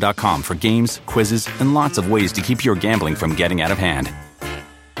keepitfunohio.com for games, quizzes, and lots of ways to keep your gambling from getting out of hand.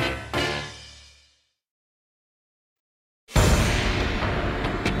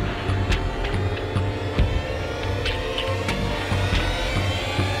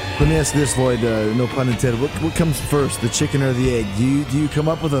 Let me ask this, Lloyd, no pun intended. What comes first, the chicken or the egg? Do you come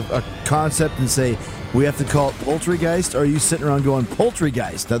up with a concept and say, we have to call it Poultrygeist, or are you sitting around going,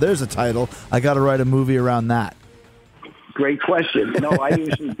 Poultrygeist? Now, there's a title. I got to write a movie around that. Great question. No, I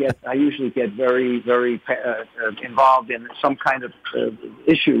usually get very, very involved in some kind of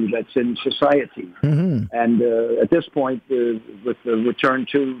issue that's in society. Mm-hmm. And at this point, with the Return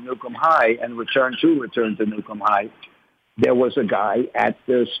to Nukem High and Return to Nukem High, there was a guy at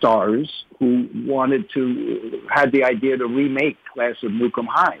the Stars who had the idea to remake Class of Nukem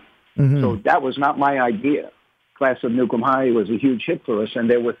High. Mm-hmm. So that was not my idea. Class of Nukem High was a huge hit for us, and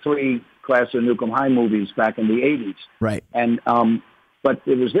there were 3 Class of Nukem High movies back in the 80s. Right. And but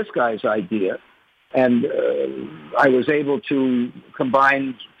it was this guy's idea, and I was able to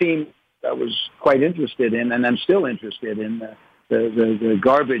combine themes I was quite interested in, and I'm still interested in, the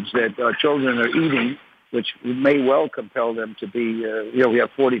garbage that our children are eating, which may well compel them to be, we have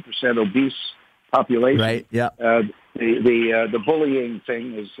 40% obese population. Right, yeah. The bullying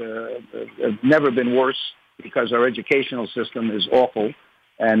thing has never been worse because our educational system is awful.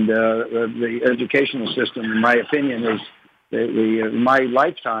 And the educational system, in my opinion, is, in my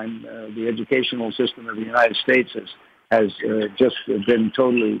lifetime, the educational system of the United States has just been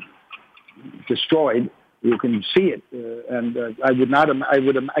totally destroyed. You can see it, and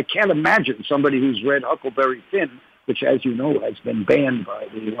I can't imagine somebody who's read Huckleberry Finn, which, as you know, has been banned by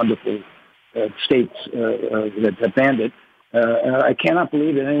the wonderful states that banned it. I cannot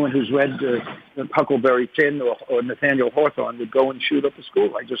believe that anyone who's read Huckleberry Finn or Nathaniel Hawthorne would go and shoot up a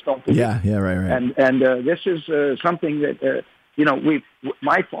school. I just don't believe it. Yeah, right. And this is something that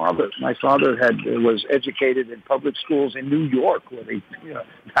my father was educated in public schools in New York, where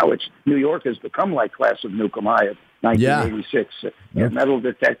now New York has become like Class of Nukem High of 1986. Yeah. Metal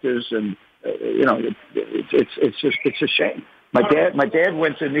detectors, and it's a shame. My dad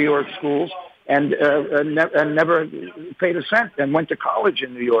went to New York schools and never paid a cent, and went to college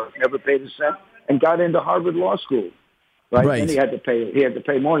in New York, never paid a cent, and got into Harvard Law School. Right. And he had to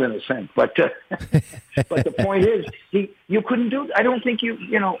pay more than a cent. But but the point is, you couldn't do. I don't think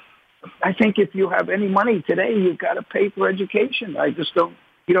I think if you have any money today, you've got to pay for education. I just don't.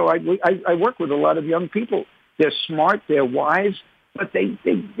 I work with a lot of young people. They're smart, they're wise, but their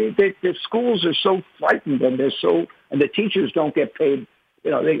schools are so frightened, and the teachers don't get paid.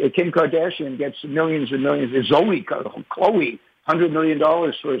 Kim Kardashian gets millions and millions. Chloe, $100 million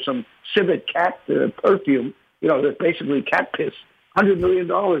for some civet cat perfume. That's basically cat piss. $100 million.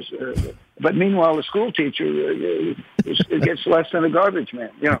 But meanwhile, the school teacher gets less than a garbage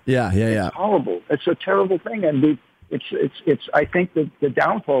man. Yeah. It's horrible. It's a terrible thing, and it's. I think that the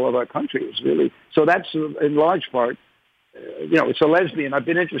downfall of our country is really. So that's in large part. It's a lesbian. I've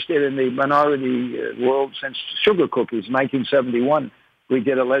been interested in the minority world since Sugar Cookies, 1971. We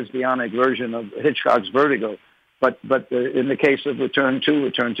did a lesbianic version of Hitchcock's Vertigo. But in the case of Return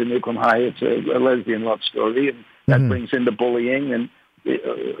to Nukem High, it's a lesbian love story, and that brings in the bullying, and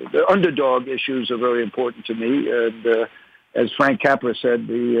the underdog issues are very important to me. And as Frank Capra said,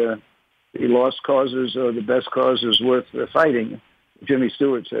 the lost causes are the best causes worth fighting. Jimmy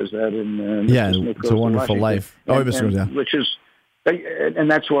Stewart says that in It's a Wonderful Life. Which is, and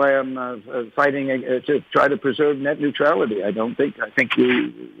that's why I'm fighting to try to preserve net neutrality. I think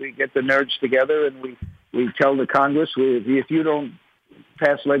we get the nerds together and we tell the Congress, if you don't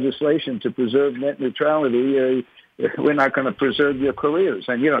pass legislation to preserve net neutrality, we're not going to preserve your careers.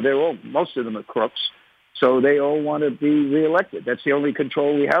 And, most of them are crooks, so they all want to be reelected. That's the only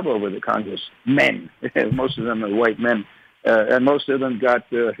control we have over the Congress. Men. Most of them are white men. And most of them got,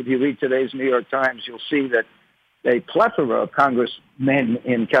 if you read today's New York Times, you'll see that a plethora of congressmen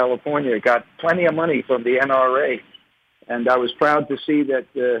in California got plenty of money from the NRA. And I was proud to see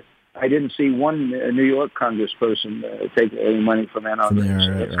that I didn't see one New York congressperson take any money from NRA.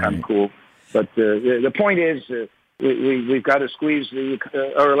 So that's kind of cool. But the point is, we've got to squeeze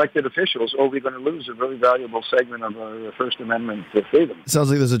our elected officials, or we're going to lose a very valuable segment of our First Amendment freedom. Sounds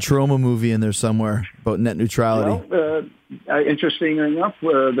like there's a Troma movie in there somewhere about net neutrality. Well, interesting enough,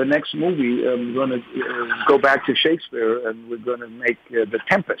 the next movie, we're going to go back to Shakespeare, and we're going to make The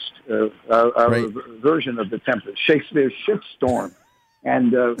Tempest, our version of The Tempest, Shakespeare's shitstorm.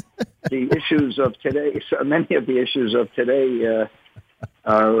 And the issues of today, many of the issues of today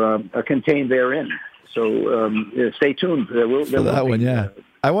are contained therein. So stay tuned. For that one, yeah.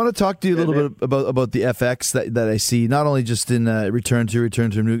 I want to talk to you a little bit about the FX that I see, not only just in Return to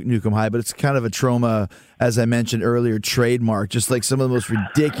Nukem High, but it's kind of a Troma, as I mentioned earlier, trademark, just like some of the most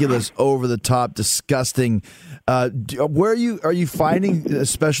ridiculous, over-the-top, disgusting. Where are you finding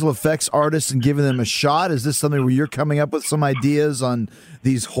special effects artists and giving them a shot? Is this something where you're coming up with some ideas on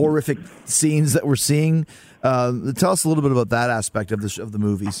these horrific scenes that we're seeing? Tell us a little bit about that aspect of the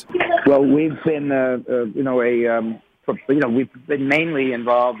movies. Well, we've been, we've been mainly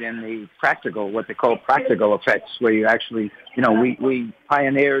involved in the practical, what they call practical effects, where you actually, we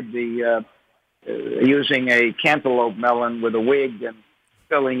pioneered the using a cantaloupe melon with a wig and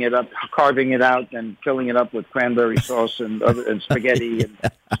filling it up, carving it out, and filling it up with cranberry sauce and spaghetti and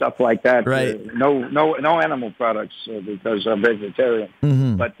stuff like that. Right. No animal products because I'm vegetarian.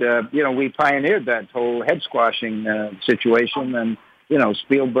 Mm-hmm. But we pioneered that whole head squashing situation, and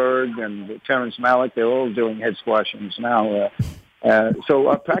Spielberg and Terrence Malick, they're all doing head squashings now. So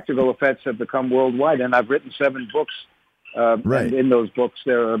our practical effects have become worldwide, and I've written 7 books. And in those books,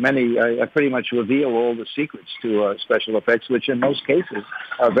 there are many. I pretty much reveal all the secrets to special effects, which in most cases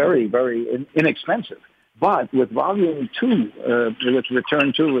are very, very inexpensive. But with Volume 2, with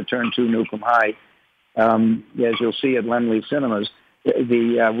Return to Nukem High, as you'll see at Laemmle Cinemas,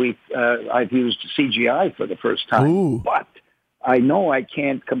 I've used CGI for the first time. Ooh. But I know I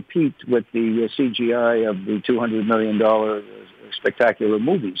can't compete with the CGI of the $200 million spectacular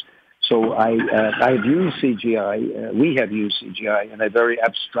movies. So I've used CGI. We have used CGI in a very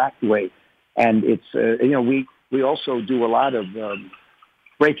abstract way, and it's we also do a lot of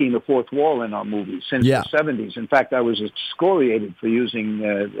breaking the fourth wall in our movies since the 70s. In fact, I was excoriated for using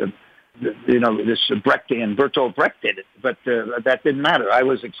this Brechtian. Bertolt Brecht did it, but that didn't matter. I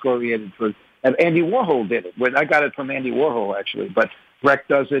was excoriated for. And Andy Warhol did it. I got it from Andy Warhol, actually. But Brecht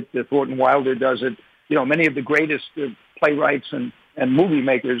does it. Thornton Wilder does it. Many of the greatest playwrights and movie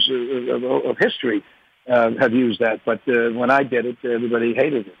makers of history have used that. But when I did it, everybody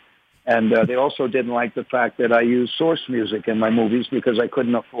hated it. And they also didn't like the fact that I used source music in my movies because I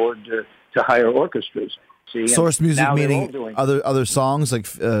couldn't afford to hire orchestras. See? Source music meaning other songs, like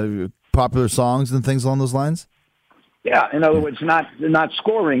popular songs and things along those lines? Yeah, in other words, not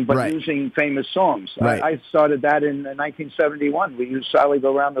scoring, but using famous songs. Right. I started that in 1971. We used Sally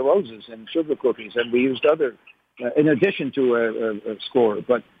Go Round the Roses and Sugar Cookies, and we used other, in addition to a score.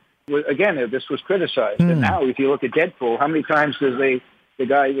 But again, this was criticized. And now, if you look at Deadpool, how many times does the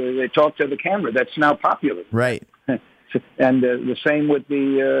guy they talk to the camera? That's now popular. Right. And the same with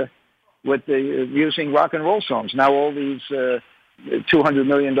the using rock and roll songs. Now all these $200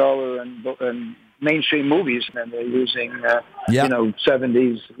 million and mainstream movies, and they're using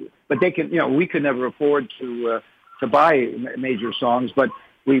 70s, but they can we could never afford to buy major songs, but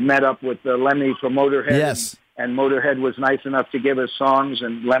we met up with Lemmy from Motorhead, and Motorhead was nice enough to give us songs,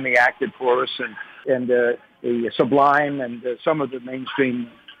 and Lemmy acted for us, and the Sublime and some of the mainstream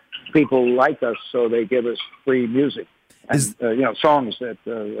people like us, so they give us free music and songs that.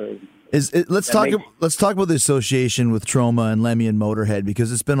 Let's talk about the association with Troma and Lemmy and Motorhead, because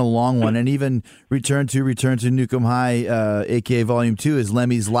it's been a long one, and even Return to Nukem High, aka Volume 2, is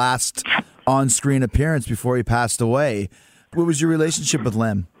Lemmy's last on-screen appearance before he passed away. What was your relationship with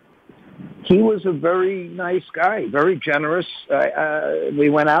Lem? He was a very nice guy, very generous. We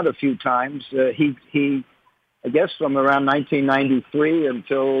went out a few times. He I guess from around 1993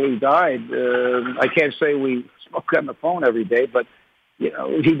 until he died. I can't say we spoke on the phone every day, but he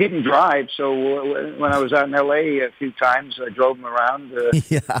didn't drive, so when I was out in L.A. a few times, I drove him around.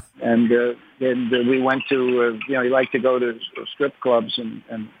 And then we went to, he liked to go to strip clubs,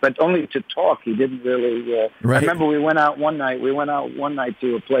 but only to talk. He didn't really. I remember we went out one night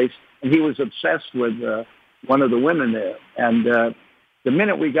to a place, and he was obsessed with one of the women there. And the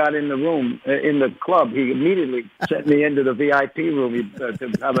minute we got in the room, in the club, he immediately sent me into the VIP room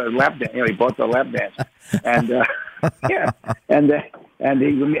to have a lap dance. He bought the lap dance. And, And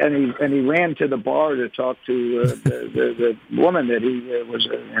he ran to the bar to talk to the woman that he was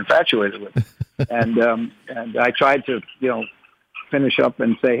infatuated with, and I tried to finish up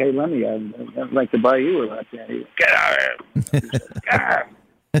and say, "Hey, Lemmy, I'd like to buy you a latte." He went, "Get out of here!" He said, "God."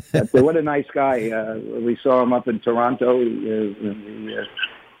 What a nice guy. We saw him up in Toronto.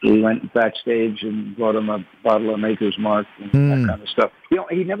 We went backstage and bought him a bottle of Maker's Mark and that kind of stuff.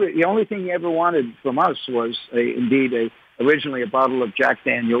 The only thing he ever wanted from us was originally a bottle of Jack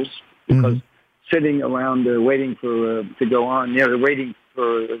Daniels, because sitting around waiting for to go on, waiting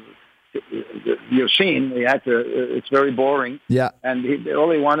for your scene, it's very boring. Yeah. And all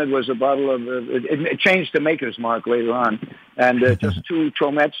he wanted was a bottle of, it changed to Maker's Mark later on, and just two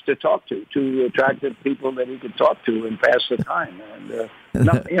Tromettes to talk to, two attractive people that he could talk to and pass the time. And,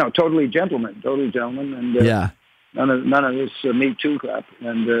 totally gentleman, and none of this Me Too crap.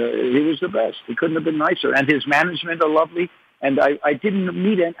 And he was the best. He couldn't have been nicer. And his management are lovely. And I didn't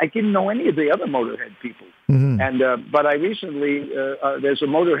know any of the other Motorhead people. And but I recently there's a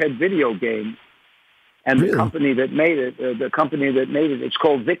Motorhead video game, and the company that made it, it's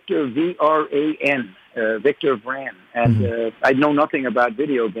called Victor VRAN, Victor Vran. And I know nothing about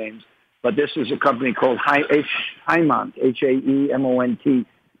video games, but this is a company called Haemont, HAEMONT.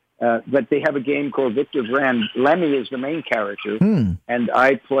 But they have a game called Victor Vran. Lemmy is the main character, and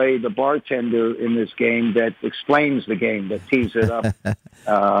I play the bartender in this game that explains the game, that tees it up.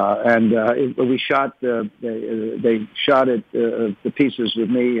 We shot they shot it the pieces with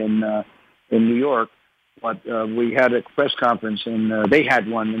me in New York, but we had a press conference, and they had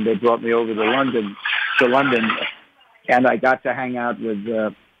one, and they brought me over to London, and I got to hang out with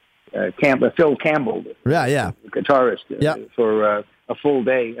Phil Campbell, the guitarist, for a full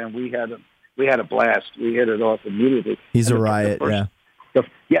day, and we had a blast. We hit it off immediately. He's a riot, the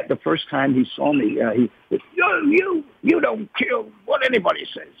first time he saw me, he said, you don't care what anybody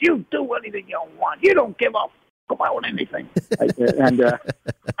says. You do anything you want. You don't give a fuck about anything. And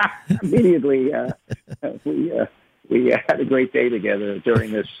immediately we had a great day together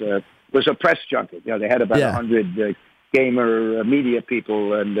during this. It was a press junket. They had about 100 gamer media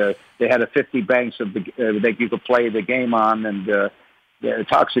people, and they had 50 banks that you could play the game on, and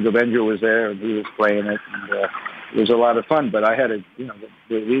Toxic Avenger was there, and he was playing it, and it was a lot of fun. But I had we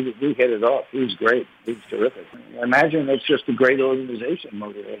hit it off. He was great. He was terrific. I imagine it's just a great organization,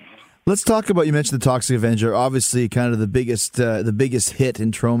 Motorhead. Let's talk about, you mentioned the Toxic Avenger, obviously kind of the biggest hit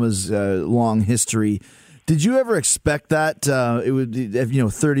in Troma's long history. Did you ever expect that it would,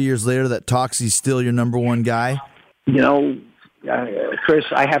 30 years later, that Toxie's still your number one guy? Chris,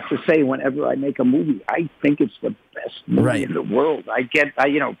 I have to say, whenever I make a movie, I think it's the best movie in the world. I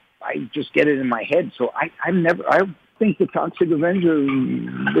just get it in my head. So I think the Toxic Avenger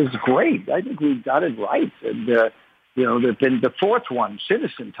is great. I think we got it right. And, there's been the fourth one,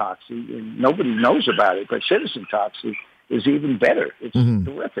 Citizen Toxie, and nobody knows about it, but Citizen Toxie is even better. It's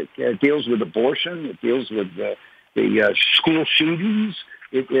terrific. It deals with abortion. It deals with the school shootings.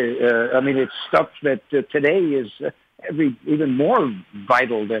 It's stuff that today is even more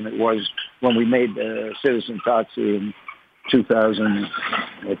vital than it was when we made Citizen Toxie in 2000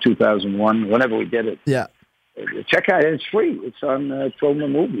 or 2001, whenever we did it. Yeah. Check out it. It's free. It's on Troma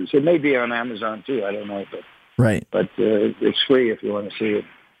Movies. It may be on Amazon, too. I don't know. But it's free if you want to see it.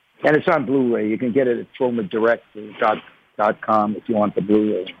 And it's on Blu-ray. You can get it at TromaDirect.com if you want the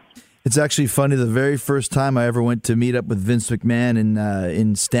Blu-ray. It's actually funny. The very first time I ever went to meet up with Vince McMahon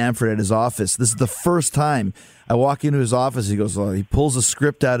in Stamford at his office, this is the first time I walk into his office. He goes, he pulls a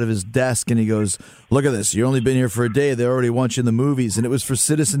script out of his desk and he goes, "Look at this. You've only been here for a day. They already want you in the movies." And it was for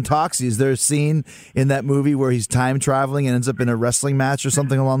Citizen Toxie. Is there a scene in that movie where he's time traveling and ends up in a wrestling match or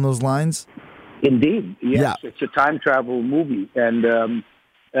something along those lines? Indeed, yes. Yeah. It's a time travel movie, and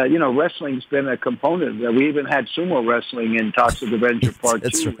wrestling's been a component. We even had sumo wrestling in Toxic Avenger Part 2.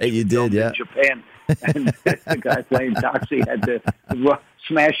 That's right, you did, in Japan. And the guy playing Toxie had to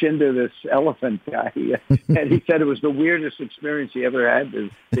smash into this elephant guy. And he said it was the weirdest experience he ever had.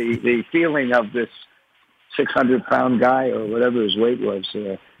 The feeling of this 600-pound guy, or whatever his weight was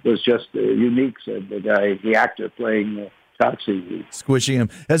just unique, said the guy, the actor playing Toxie. Squishing him.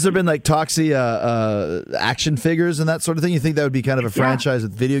 Has there been like Toxie action figures and that sort of thing? You think that would be kind of a franchise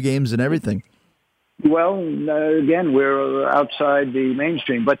with video games and everything? Well, again, we're outside the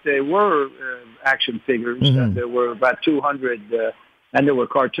mainstream, but there were action figures. There were about 200, and there were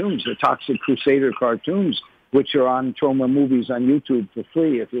cartoons, the Toxic Crusader cartoons, which are on Troma Movies on YouTube for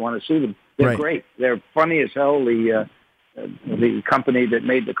free if you want to see them. They're great. They're funny as hell. The company that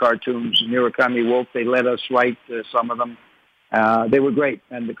made the cartoons, Murakami Wolf, they let us write some of them. They were great,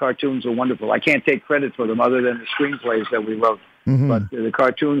 and the cartoons are wonderful. I can't take credit for them other than the screenplays that we wrote. But the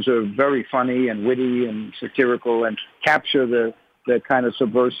cartoons are very funny and witty and satirical and capture the kind of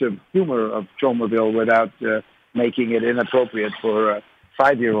subversive humor of Tromaville without making it inappropriate for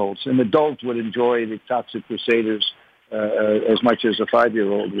 5-year-olds. An adult would enjoy the Toxic Crusaders as much as a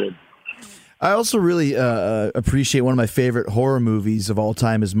 5-year-old would. I also really appreciate one of my favorite horror movies of all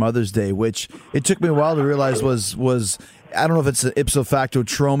time is Mother's Day, which it took me a while to realize was I don't know if it's an ipso facto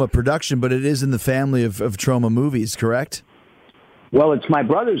Troma production, but it is in the family of Troma movies, correct? Well, it's my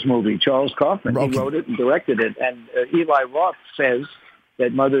brother's movie, Charles Kaufman. Okay. He wrote it and directed it. And Eli Roth says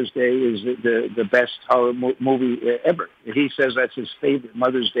that Mother's Day is the best horror movie ever. He says that's his favorite.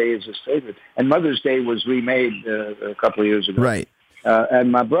 Mother's Day is his favorite. And Mother's Day was remade a couple of years ago. Right.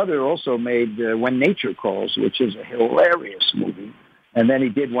 And my brother also made When Nature Calls, which is a hilarious movie. And then he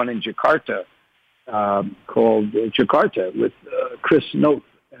did one in Jakarta called Jakarta with Chris Noth,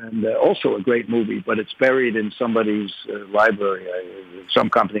 and also a great movie, but it's buried in somebody's library. Some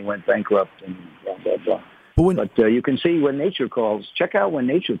company went bankrupt and blah, blah, blah. But you can see When Nature Calls. Check out When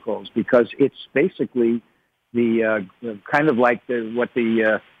Nature Calls, because it's basically the kind of like what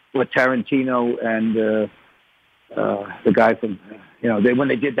Tarantino and the guy from when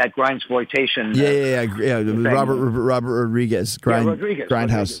they did that grindsploitation. Robert Rodriguez. Rodriguez.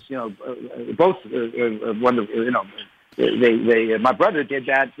 Grindhouse. Both wonderful. My brother did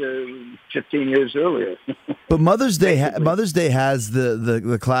that 15 years earlier. But Mother's Day has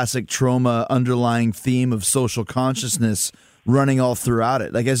the classic Troma underlying theme of social consciousness running all throughout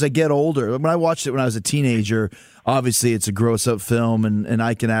it. Like as I get older, when I watched it when I was a teenager, obviously it's a gross up film and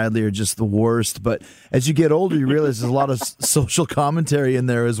Ike and Adley are just the worst. But as you get older, you realize there's a lot of social commentary in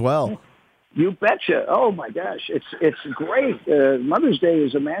there as well. You betcha. Oh my gosh, it's great. Mother's Day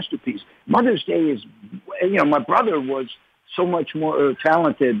is a masterpiece. Mother's Day is, my brother was so much more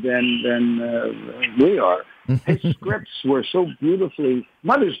talented than we are. His scripts were so beautifully.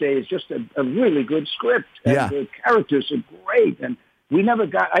 Mother's Day is just a really good script, and the characters are great. And we never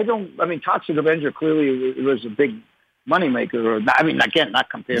got. Toxic Avenger clearly was a big moneymaker. Not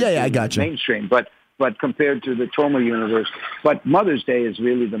compared to mainstream, but compared to the Troma universe. But Mother's Day is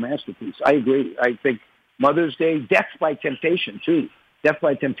really the masterpiece. I agree. I think Mother's Day, Death by Temptation, too. Death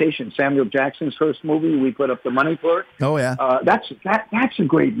by Temptation, Samuel Jackson's first movie. We put up the money for it. Oh, yeah. That's a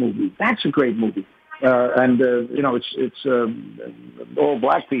great movie. That's a great movie. It's all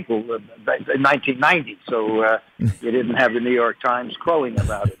black people in 1990, so you didn't have the New York Times crowing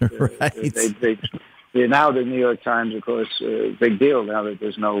about it. Right. Now the New York Times, of course, big deal now that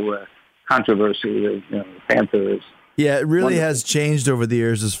there's no controversy. Panther is. Yeah, it really wonderful. has changed over the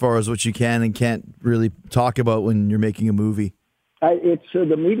years as far as what you can and can't really talk about when you're making a movie. It's the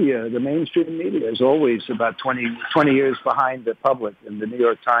media, the mainstream media is always about 20 years behind the public, and the New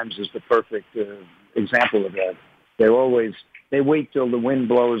York Times is the perfect example of that. They wait till the wind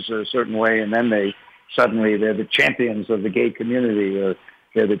blows a certain way, and then they're the champions of the gay community, or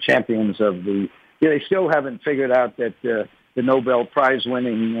they're the champions of they still haven't figured out that the Nobel Prize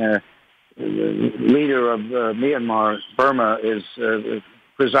winning leader of Myanmar, Burma, is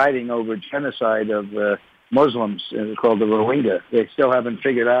presiding over genocide of Muslims called the Rohingya. They still haven't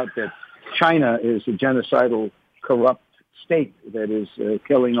figured out that China is a genocidal, corrupt state that is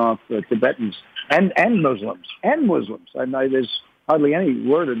killing off Tibetans and Muslims. There's hardly any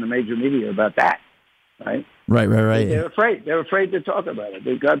word in the major media about that, right? Right. They're afraid. They're afraid to talk about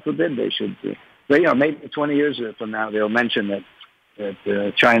it. God forbid they should. Maybe 20 years from now they'll mention that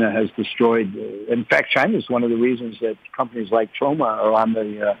China has destroyed. In fact, China is one of the reasons that companies like Troma are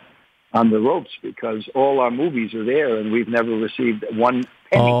on the ropes, because all our movies are there, and we've never received one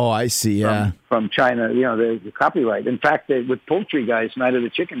penny. Oh, I see. Yeah, from China. The copyright. In fact, with Poultry Guys, Night of the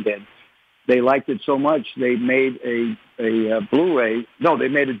Chicken Dead, they liked it so much they made a Blu-ray. No, they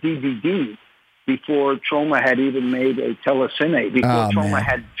made a DVD before Troma had even made a telecine. Before Troma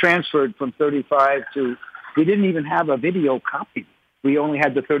had transferred from 35 to. We didn't even have a video copy. We only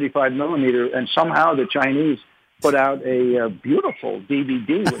had the 35 millimeter, and somehow the Chinese put out a beautiful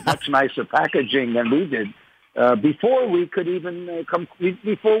DVD with much nicer packaging than we did before we could even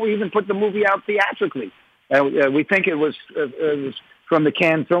before we even put the movie out theatrically. We think it was from the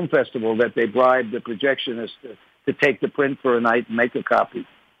Cannes Film Festival that they bribed the projectionist to take the print for a night and make a copy.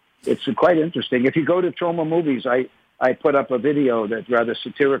 It's quite interesting. If you go to Troma Movies, I put up a video that's rather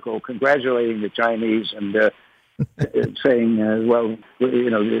satirical, congratulating the Chinese and saying,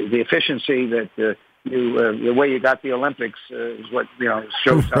 the efficiency that the way you got the Olympics is what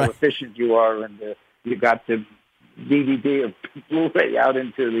shows how efficient you are, and you got the DVD of Blu-ray out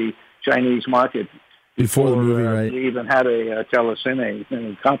into the Chinese market before the movie, right? We even had a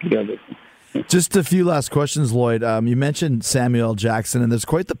telecine copy of it. Just a few last questions, Lloyd. You mentioned Samuel L. Jackson, and there's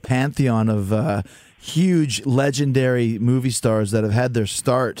quite the pantheon of huge, legendary movie stars that have had their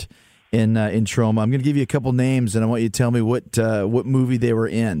start in Troma. I'm going to give you a couple names, and I want you to tell me what movie they were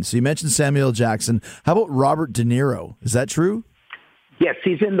in. So you mentioned Samuel L. Jackson. How about Robert De Niro? Is that true? Yes,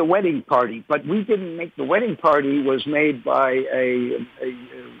 he's in The Wedding Party, but we didn't make The Wedding Party. Was made by a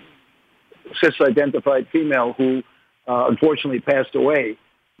cis-identified female who unfortunately passed away.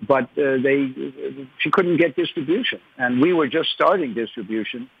 But she couldn't get distribution, and we were just starting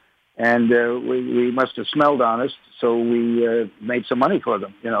distribution, and we must have smelled on us, so we made some money for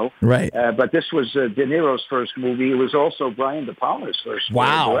them, Right. But this was De Niro's first movie. It was also Brian De Palma's first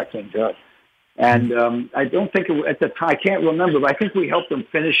directing job. And I don't think at the time, I can't remember, but I think we helped them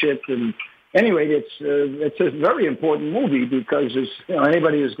finish it. And anyway, it's a very important movie because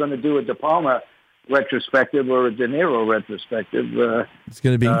anybody who's going to do a De Palma retrospective or a De Niro retrospective, it's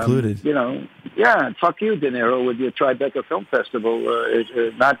going to be included. Fuck you, De Niro, with your Tribeca Film Festival,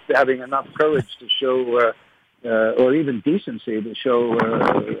 not having enough courage to show, or even decency to show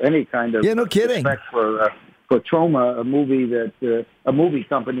any kind of no kidding. respect for Troma, a movie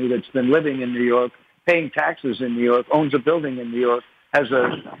company that's been living in New York, paying taxes in New York, owns a building in New York, has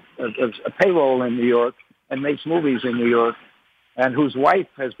a payroll in New York, and makes movies in New York, and whose wife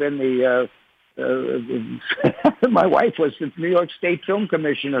has been my wife was the New York State Film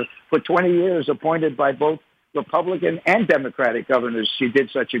Commissioner for 20 years, appointed by both Republican and Democratic governors. She did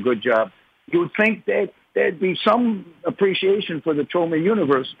such a good job. You would think that there'd be some appreciation for the Troma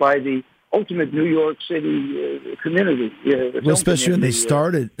universe by the ultimate New York City community. Especially when they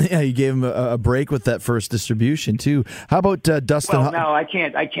started. You gave them a break with that first distribution, too. How about Dustin? Well, no, I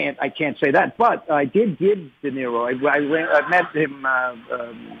can't say that. But I did give De Niro. I met him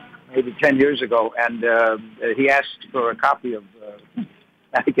maybe 10 years ago, and he asked for a copy of.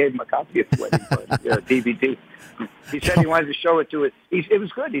 I gave him a copy of Wedding Party DVD. He said he wanted to show it to it. It was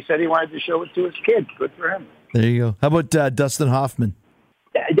good. He said he wanted to show it to his kid. Good for him. There you go. How about Dustin Hoffman?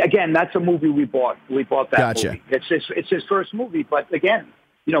 Again, that's a movie we bought. We bought that movie. It's his first movie, but again,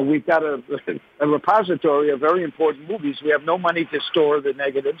 we've got a repository of very important movies. We have no money to store the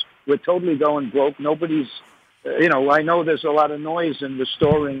negatives. We're totally going broke. Nobody's, I know there's a lot of noise in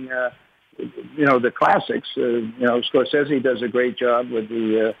restoring, the classics. Scorsese does a great job with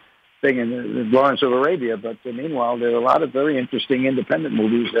the thing in Lawrence of Arabia, but meanwhile, there are a lot of very interesting independent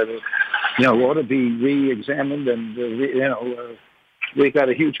movies that are, ought to be re-examined and, we've got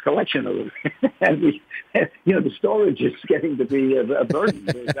a huge collection of them. And the storage is getting to be a burden.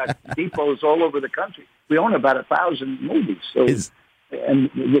 We've got depots all over the country. We own about 1,000 movies, and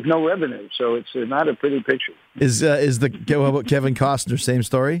with no revenue. So it's not a pretty picture. How about Kevin Costner? Same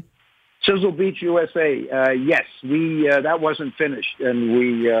story? Sizzle Beach, USA. Yes, that wasn't finished, and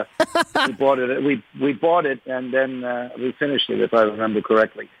we bought it. We bought it, and then we finished it, if I remember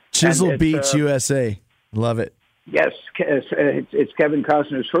correctly. Chisel Beach, USA. Love it. Yes, it's Kevin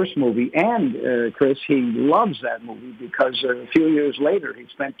Costner's first movie, and Chris, he loves that movie because a few years later he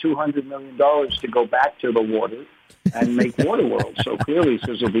spent $200 million to go back to the water and make Waterworld. So clearly,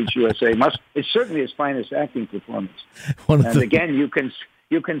 Sizzle Beach, USA it's certainly his finest acting performance. Again, you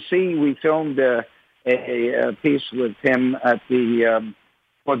can see we filmed a piece with him at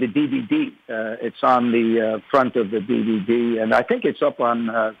for the DVD. It's on the front of the DVD, and I think it's up on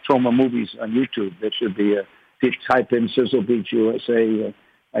Troma Movies on YouTube. There should be if you type in Sizzle Beach, USA,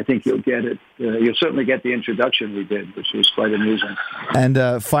 I think you'll get it. You'll certainly get the introduction we did, which was quite amusing.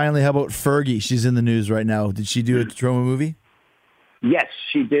 And finally, how about Fergie? She's in the news right now. Did she do a Troma movie? Yes,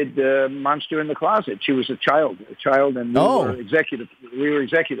 she did Monster in the Closet. She was a child, and we were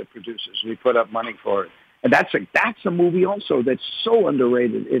executive producers. We put up money for it. And that's a movie also that's so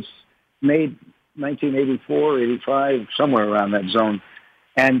underrated. It's made 1984, 85, somewhere around that zone.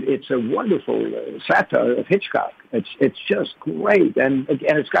 And it's a wonderful satire of Hitchcock. It's just great. And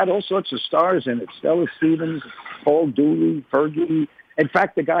again, it's got all sorts of stars in it. Stella Stevens, Paul Dooley, Fergie. In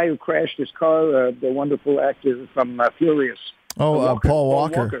fact, the guy who crashed his car, the wonderful actor from Furious. Paul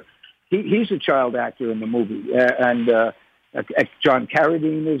Walker. He's a child actor in the movie. And John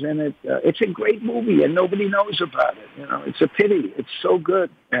Carradine is in it. It's a great movie, and nobody knows about it. It's a pity. It's so good,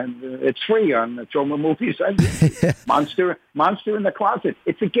 and it's free on the Troma Movies. Monster in the Closet.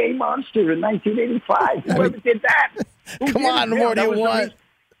 It's a gay monster in 1985. Whoever did that? Come on, what more do you want?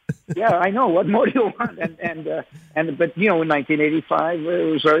 Yeah, I know. What more do you want? But in 1985,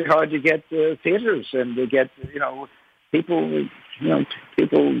 it was very hard to get theaters and to get people.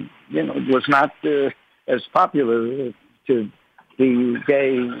 People was not as popular to be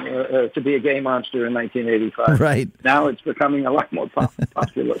gay, to be a gay monster in 1985. Right. Now it's becoming a lot more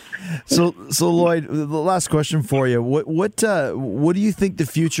popular. So Lloyd, the last question for you: what do you think the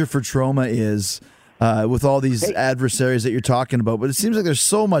future for Troma is with all these adversaries that you're talking about? But it seems like there's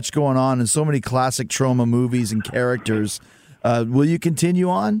so much going on and so many classic Troma movies and characters. Will you continue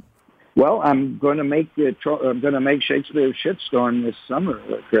on? Well, I'm going to make Shakespeare's Shitstorm this summer,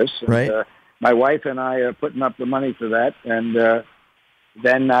 Chris. And, right. My wife and I are putting up the money for that, and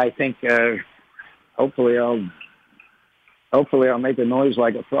then I think hopefully I'll make a noise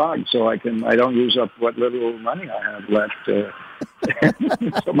like a frog, so I don't use up what little money I have left,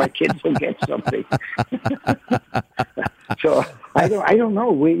 so my kids will get something. So I don't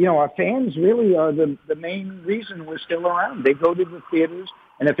know. Our fans really are the main reason we're still around. They go to the theaters,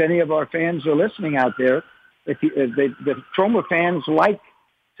 and if any of our fans are listening out there, if the Troma fans like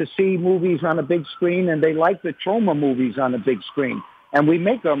to see movies on a big screen, and they like the Troma movies on a big screen, and we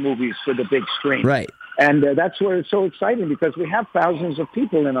make our movies for the big screen. Right. And that's where it's so exciting, because we have thousands of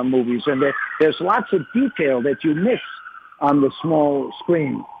people in our movies, and there's lots of detail that you miss on the small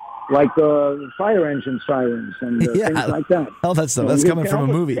screen, like fire engine sirens and things like that. Oh, that's coming from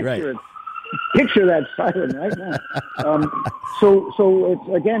a movie, right? Picture that siren right now. So it's,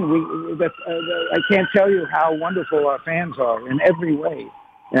 again, I can't tell you how wonderful our fans are in every way,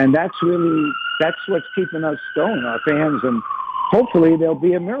 and that's what's keeping us going, our fans. And hopefully there'll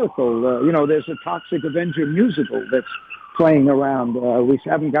be a miracle. There's a Toxic Avenger musical that's playing around. We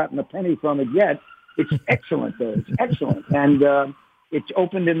haven't gotten a penny from it yet. It's excellent, though. It's excellent. And it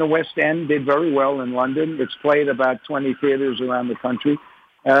opened in the West End, did very well in London. It's played about 20 theaters around the country.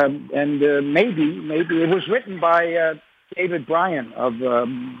 Maybe it was written by David Bryan of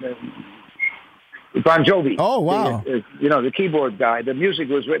Bon Jovi. Oh, wow. The keyboard guy. The music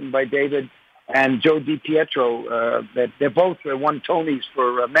was written by David and Joe DiPietro. They're both won Tonys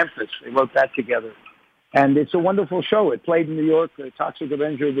for Memphis. They wrote that together. And it's a wonderful show. It played in New York. Toxic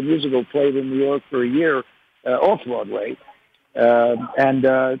Avenger, the musical, played in New York for a year off-Broadway. It's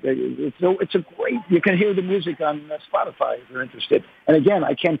a great, you can hear the music on Spotify if you're interested. And again,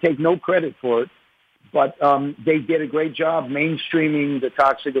 I can take no credit for it, but they did a great job mainstreaming the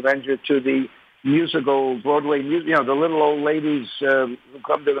Toxic Avenger to the musical Broadway music. The little old ladies who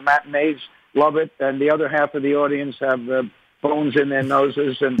come to the matinees love it, and the other half of the audience have bones in their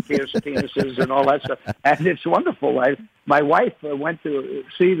noses and pierced penises and all that stuff. And it's wonderful. My wife went to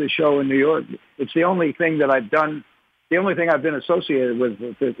see the show in New York. It's the only thing that I've done. The only thing I've been associated with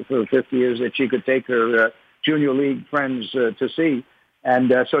for 50 years that she could take her junior league friends to see.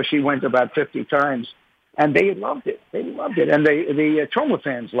 And so she went about 50 times. And they loved it. They loved it. And the Troma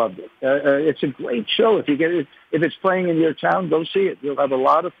fans loved it. It's a great show. If it's playing in your town, go see it. You'll have a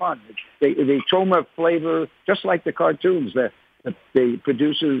lot of fun. The Troma flavor, just like the cartoons, the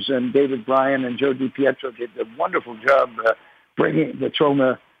producers and David Bryan and Joe DiPietro did a wonderful job bringing the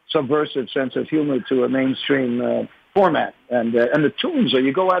Troma subversive sense of humor to a mainstream format. And the tunes,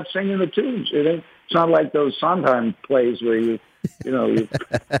 you go out singing the tunes. It's not like those Sondheim plays where you can't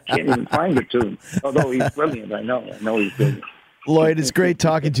even find the tune. Although he's brilliant, I know he's brilliant. Lloyd, it's great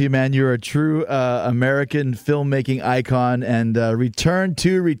talking to you, man. You're a true American filmmaking icon, and return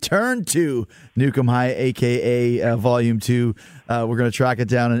to Newcomb High, a.k.a. Volume 2. We're going to track it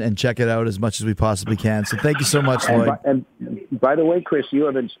down and check it out as much as we possibly can. So thank you so much, Lloyd. And by the way, Chris, you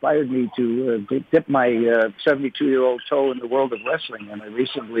have inspired me to dip my 72-year-old toe in the world of wrestling, and I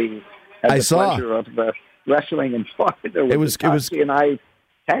recently had the pleasure of wrestling in Florida. It was and I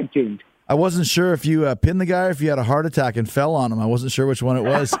tag teamed. I wasn't sure if you pinned the guy or if you had a heart attack and fell on him. I wasn't sure which one it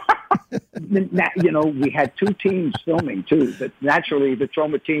was. We had two teams filming too. But naturally, the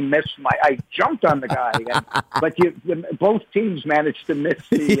Troma team missed I jumped on the guy, but both teams managed to miss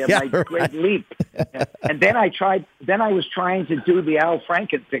my great leap. And then I was trying to do the Al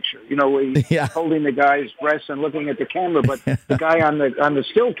Franken picture, where he's holding the guy's breast and looking at the camera, but the guy on the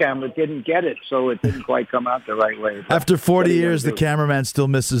still camera didn't get it, so it didn't quite come out the right way. But after 40 years, the cameraman still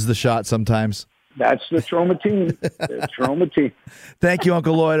misses the shot sometimes. That's the Troma team. The Troma team. Thank you,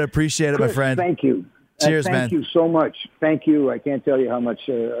 Uncle Lloyd. I appreciate it, Chris, my friend. Thank you. Cheers, man. Thank you so much. Thank you. I can't tell you how much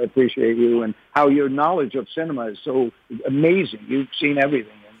I appreciate you and how your knowledge of cinema is so amazing. You've seen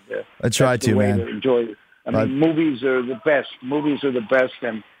everything. And, I try to, man. To enjoy it. Movies are the best. Movies are the best,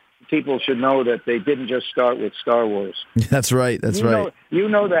 and people should know that they didn't just start with Star Wars. That's right. You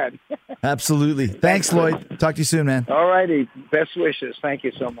know that. Absolutely. Thanks, Lloyd. Talk to you soon, man. All righty. Best wishes. Thank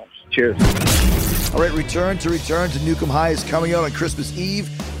you so much. Cheers. All right, Return to Newcomb High is coming out on Christmas Eve.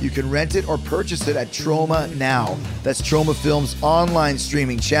 You can rent it or purchase it at Troma Now. That's Troma Films' online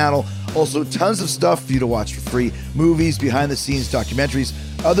streaming channel. Also, tons of stuff for you to watch for free. Movies, behind-the-scenes documentaries,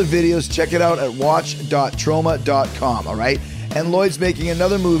 other videos. Check it out at watch.troma.com, all right? And Lloyd's making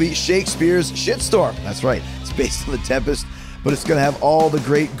another movie, Shakespeare's Shitstorm. That's right. It's based on The Tempest, but it's going to have all the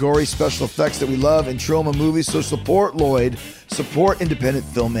great gory special effects that we love in Troma movies. So support Lloyd, support independent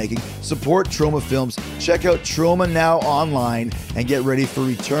filmmaking, support Troma Films. Check out Troma now online and get ready for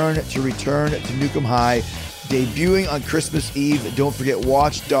Return to Nukem High, debuting on Christmas Eve. Don't forget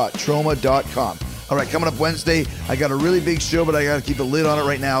watch.troma.com. All right, coming up Wednesday, I got a really big show, but I got to keep a lid on it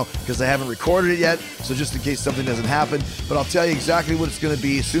right now because I haven't recorded it yet, so just in case something doesn't happen. But I'll tell you exactly what it's going to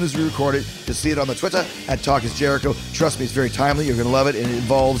be as soon as we record it. You'll see it on the Twitter at Talk is Jericho. Trust me, it's very timely. You're going to love it, and it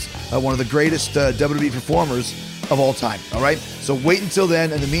involves one of the greatest WWE performers of all time. All right? So wait until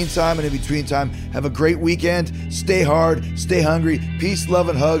then. In the meantime and in between time, have a great weekend. Stay hard, stay hungry. Peace, love,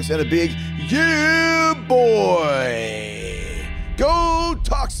 and hugs, and a big yeah, boy. Go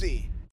Toxie!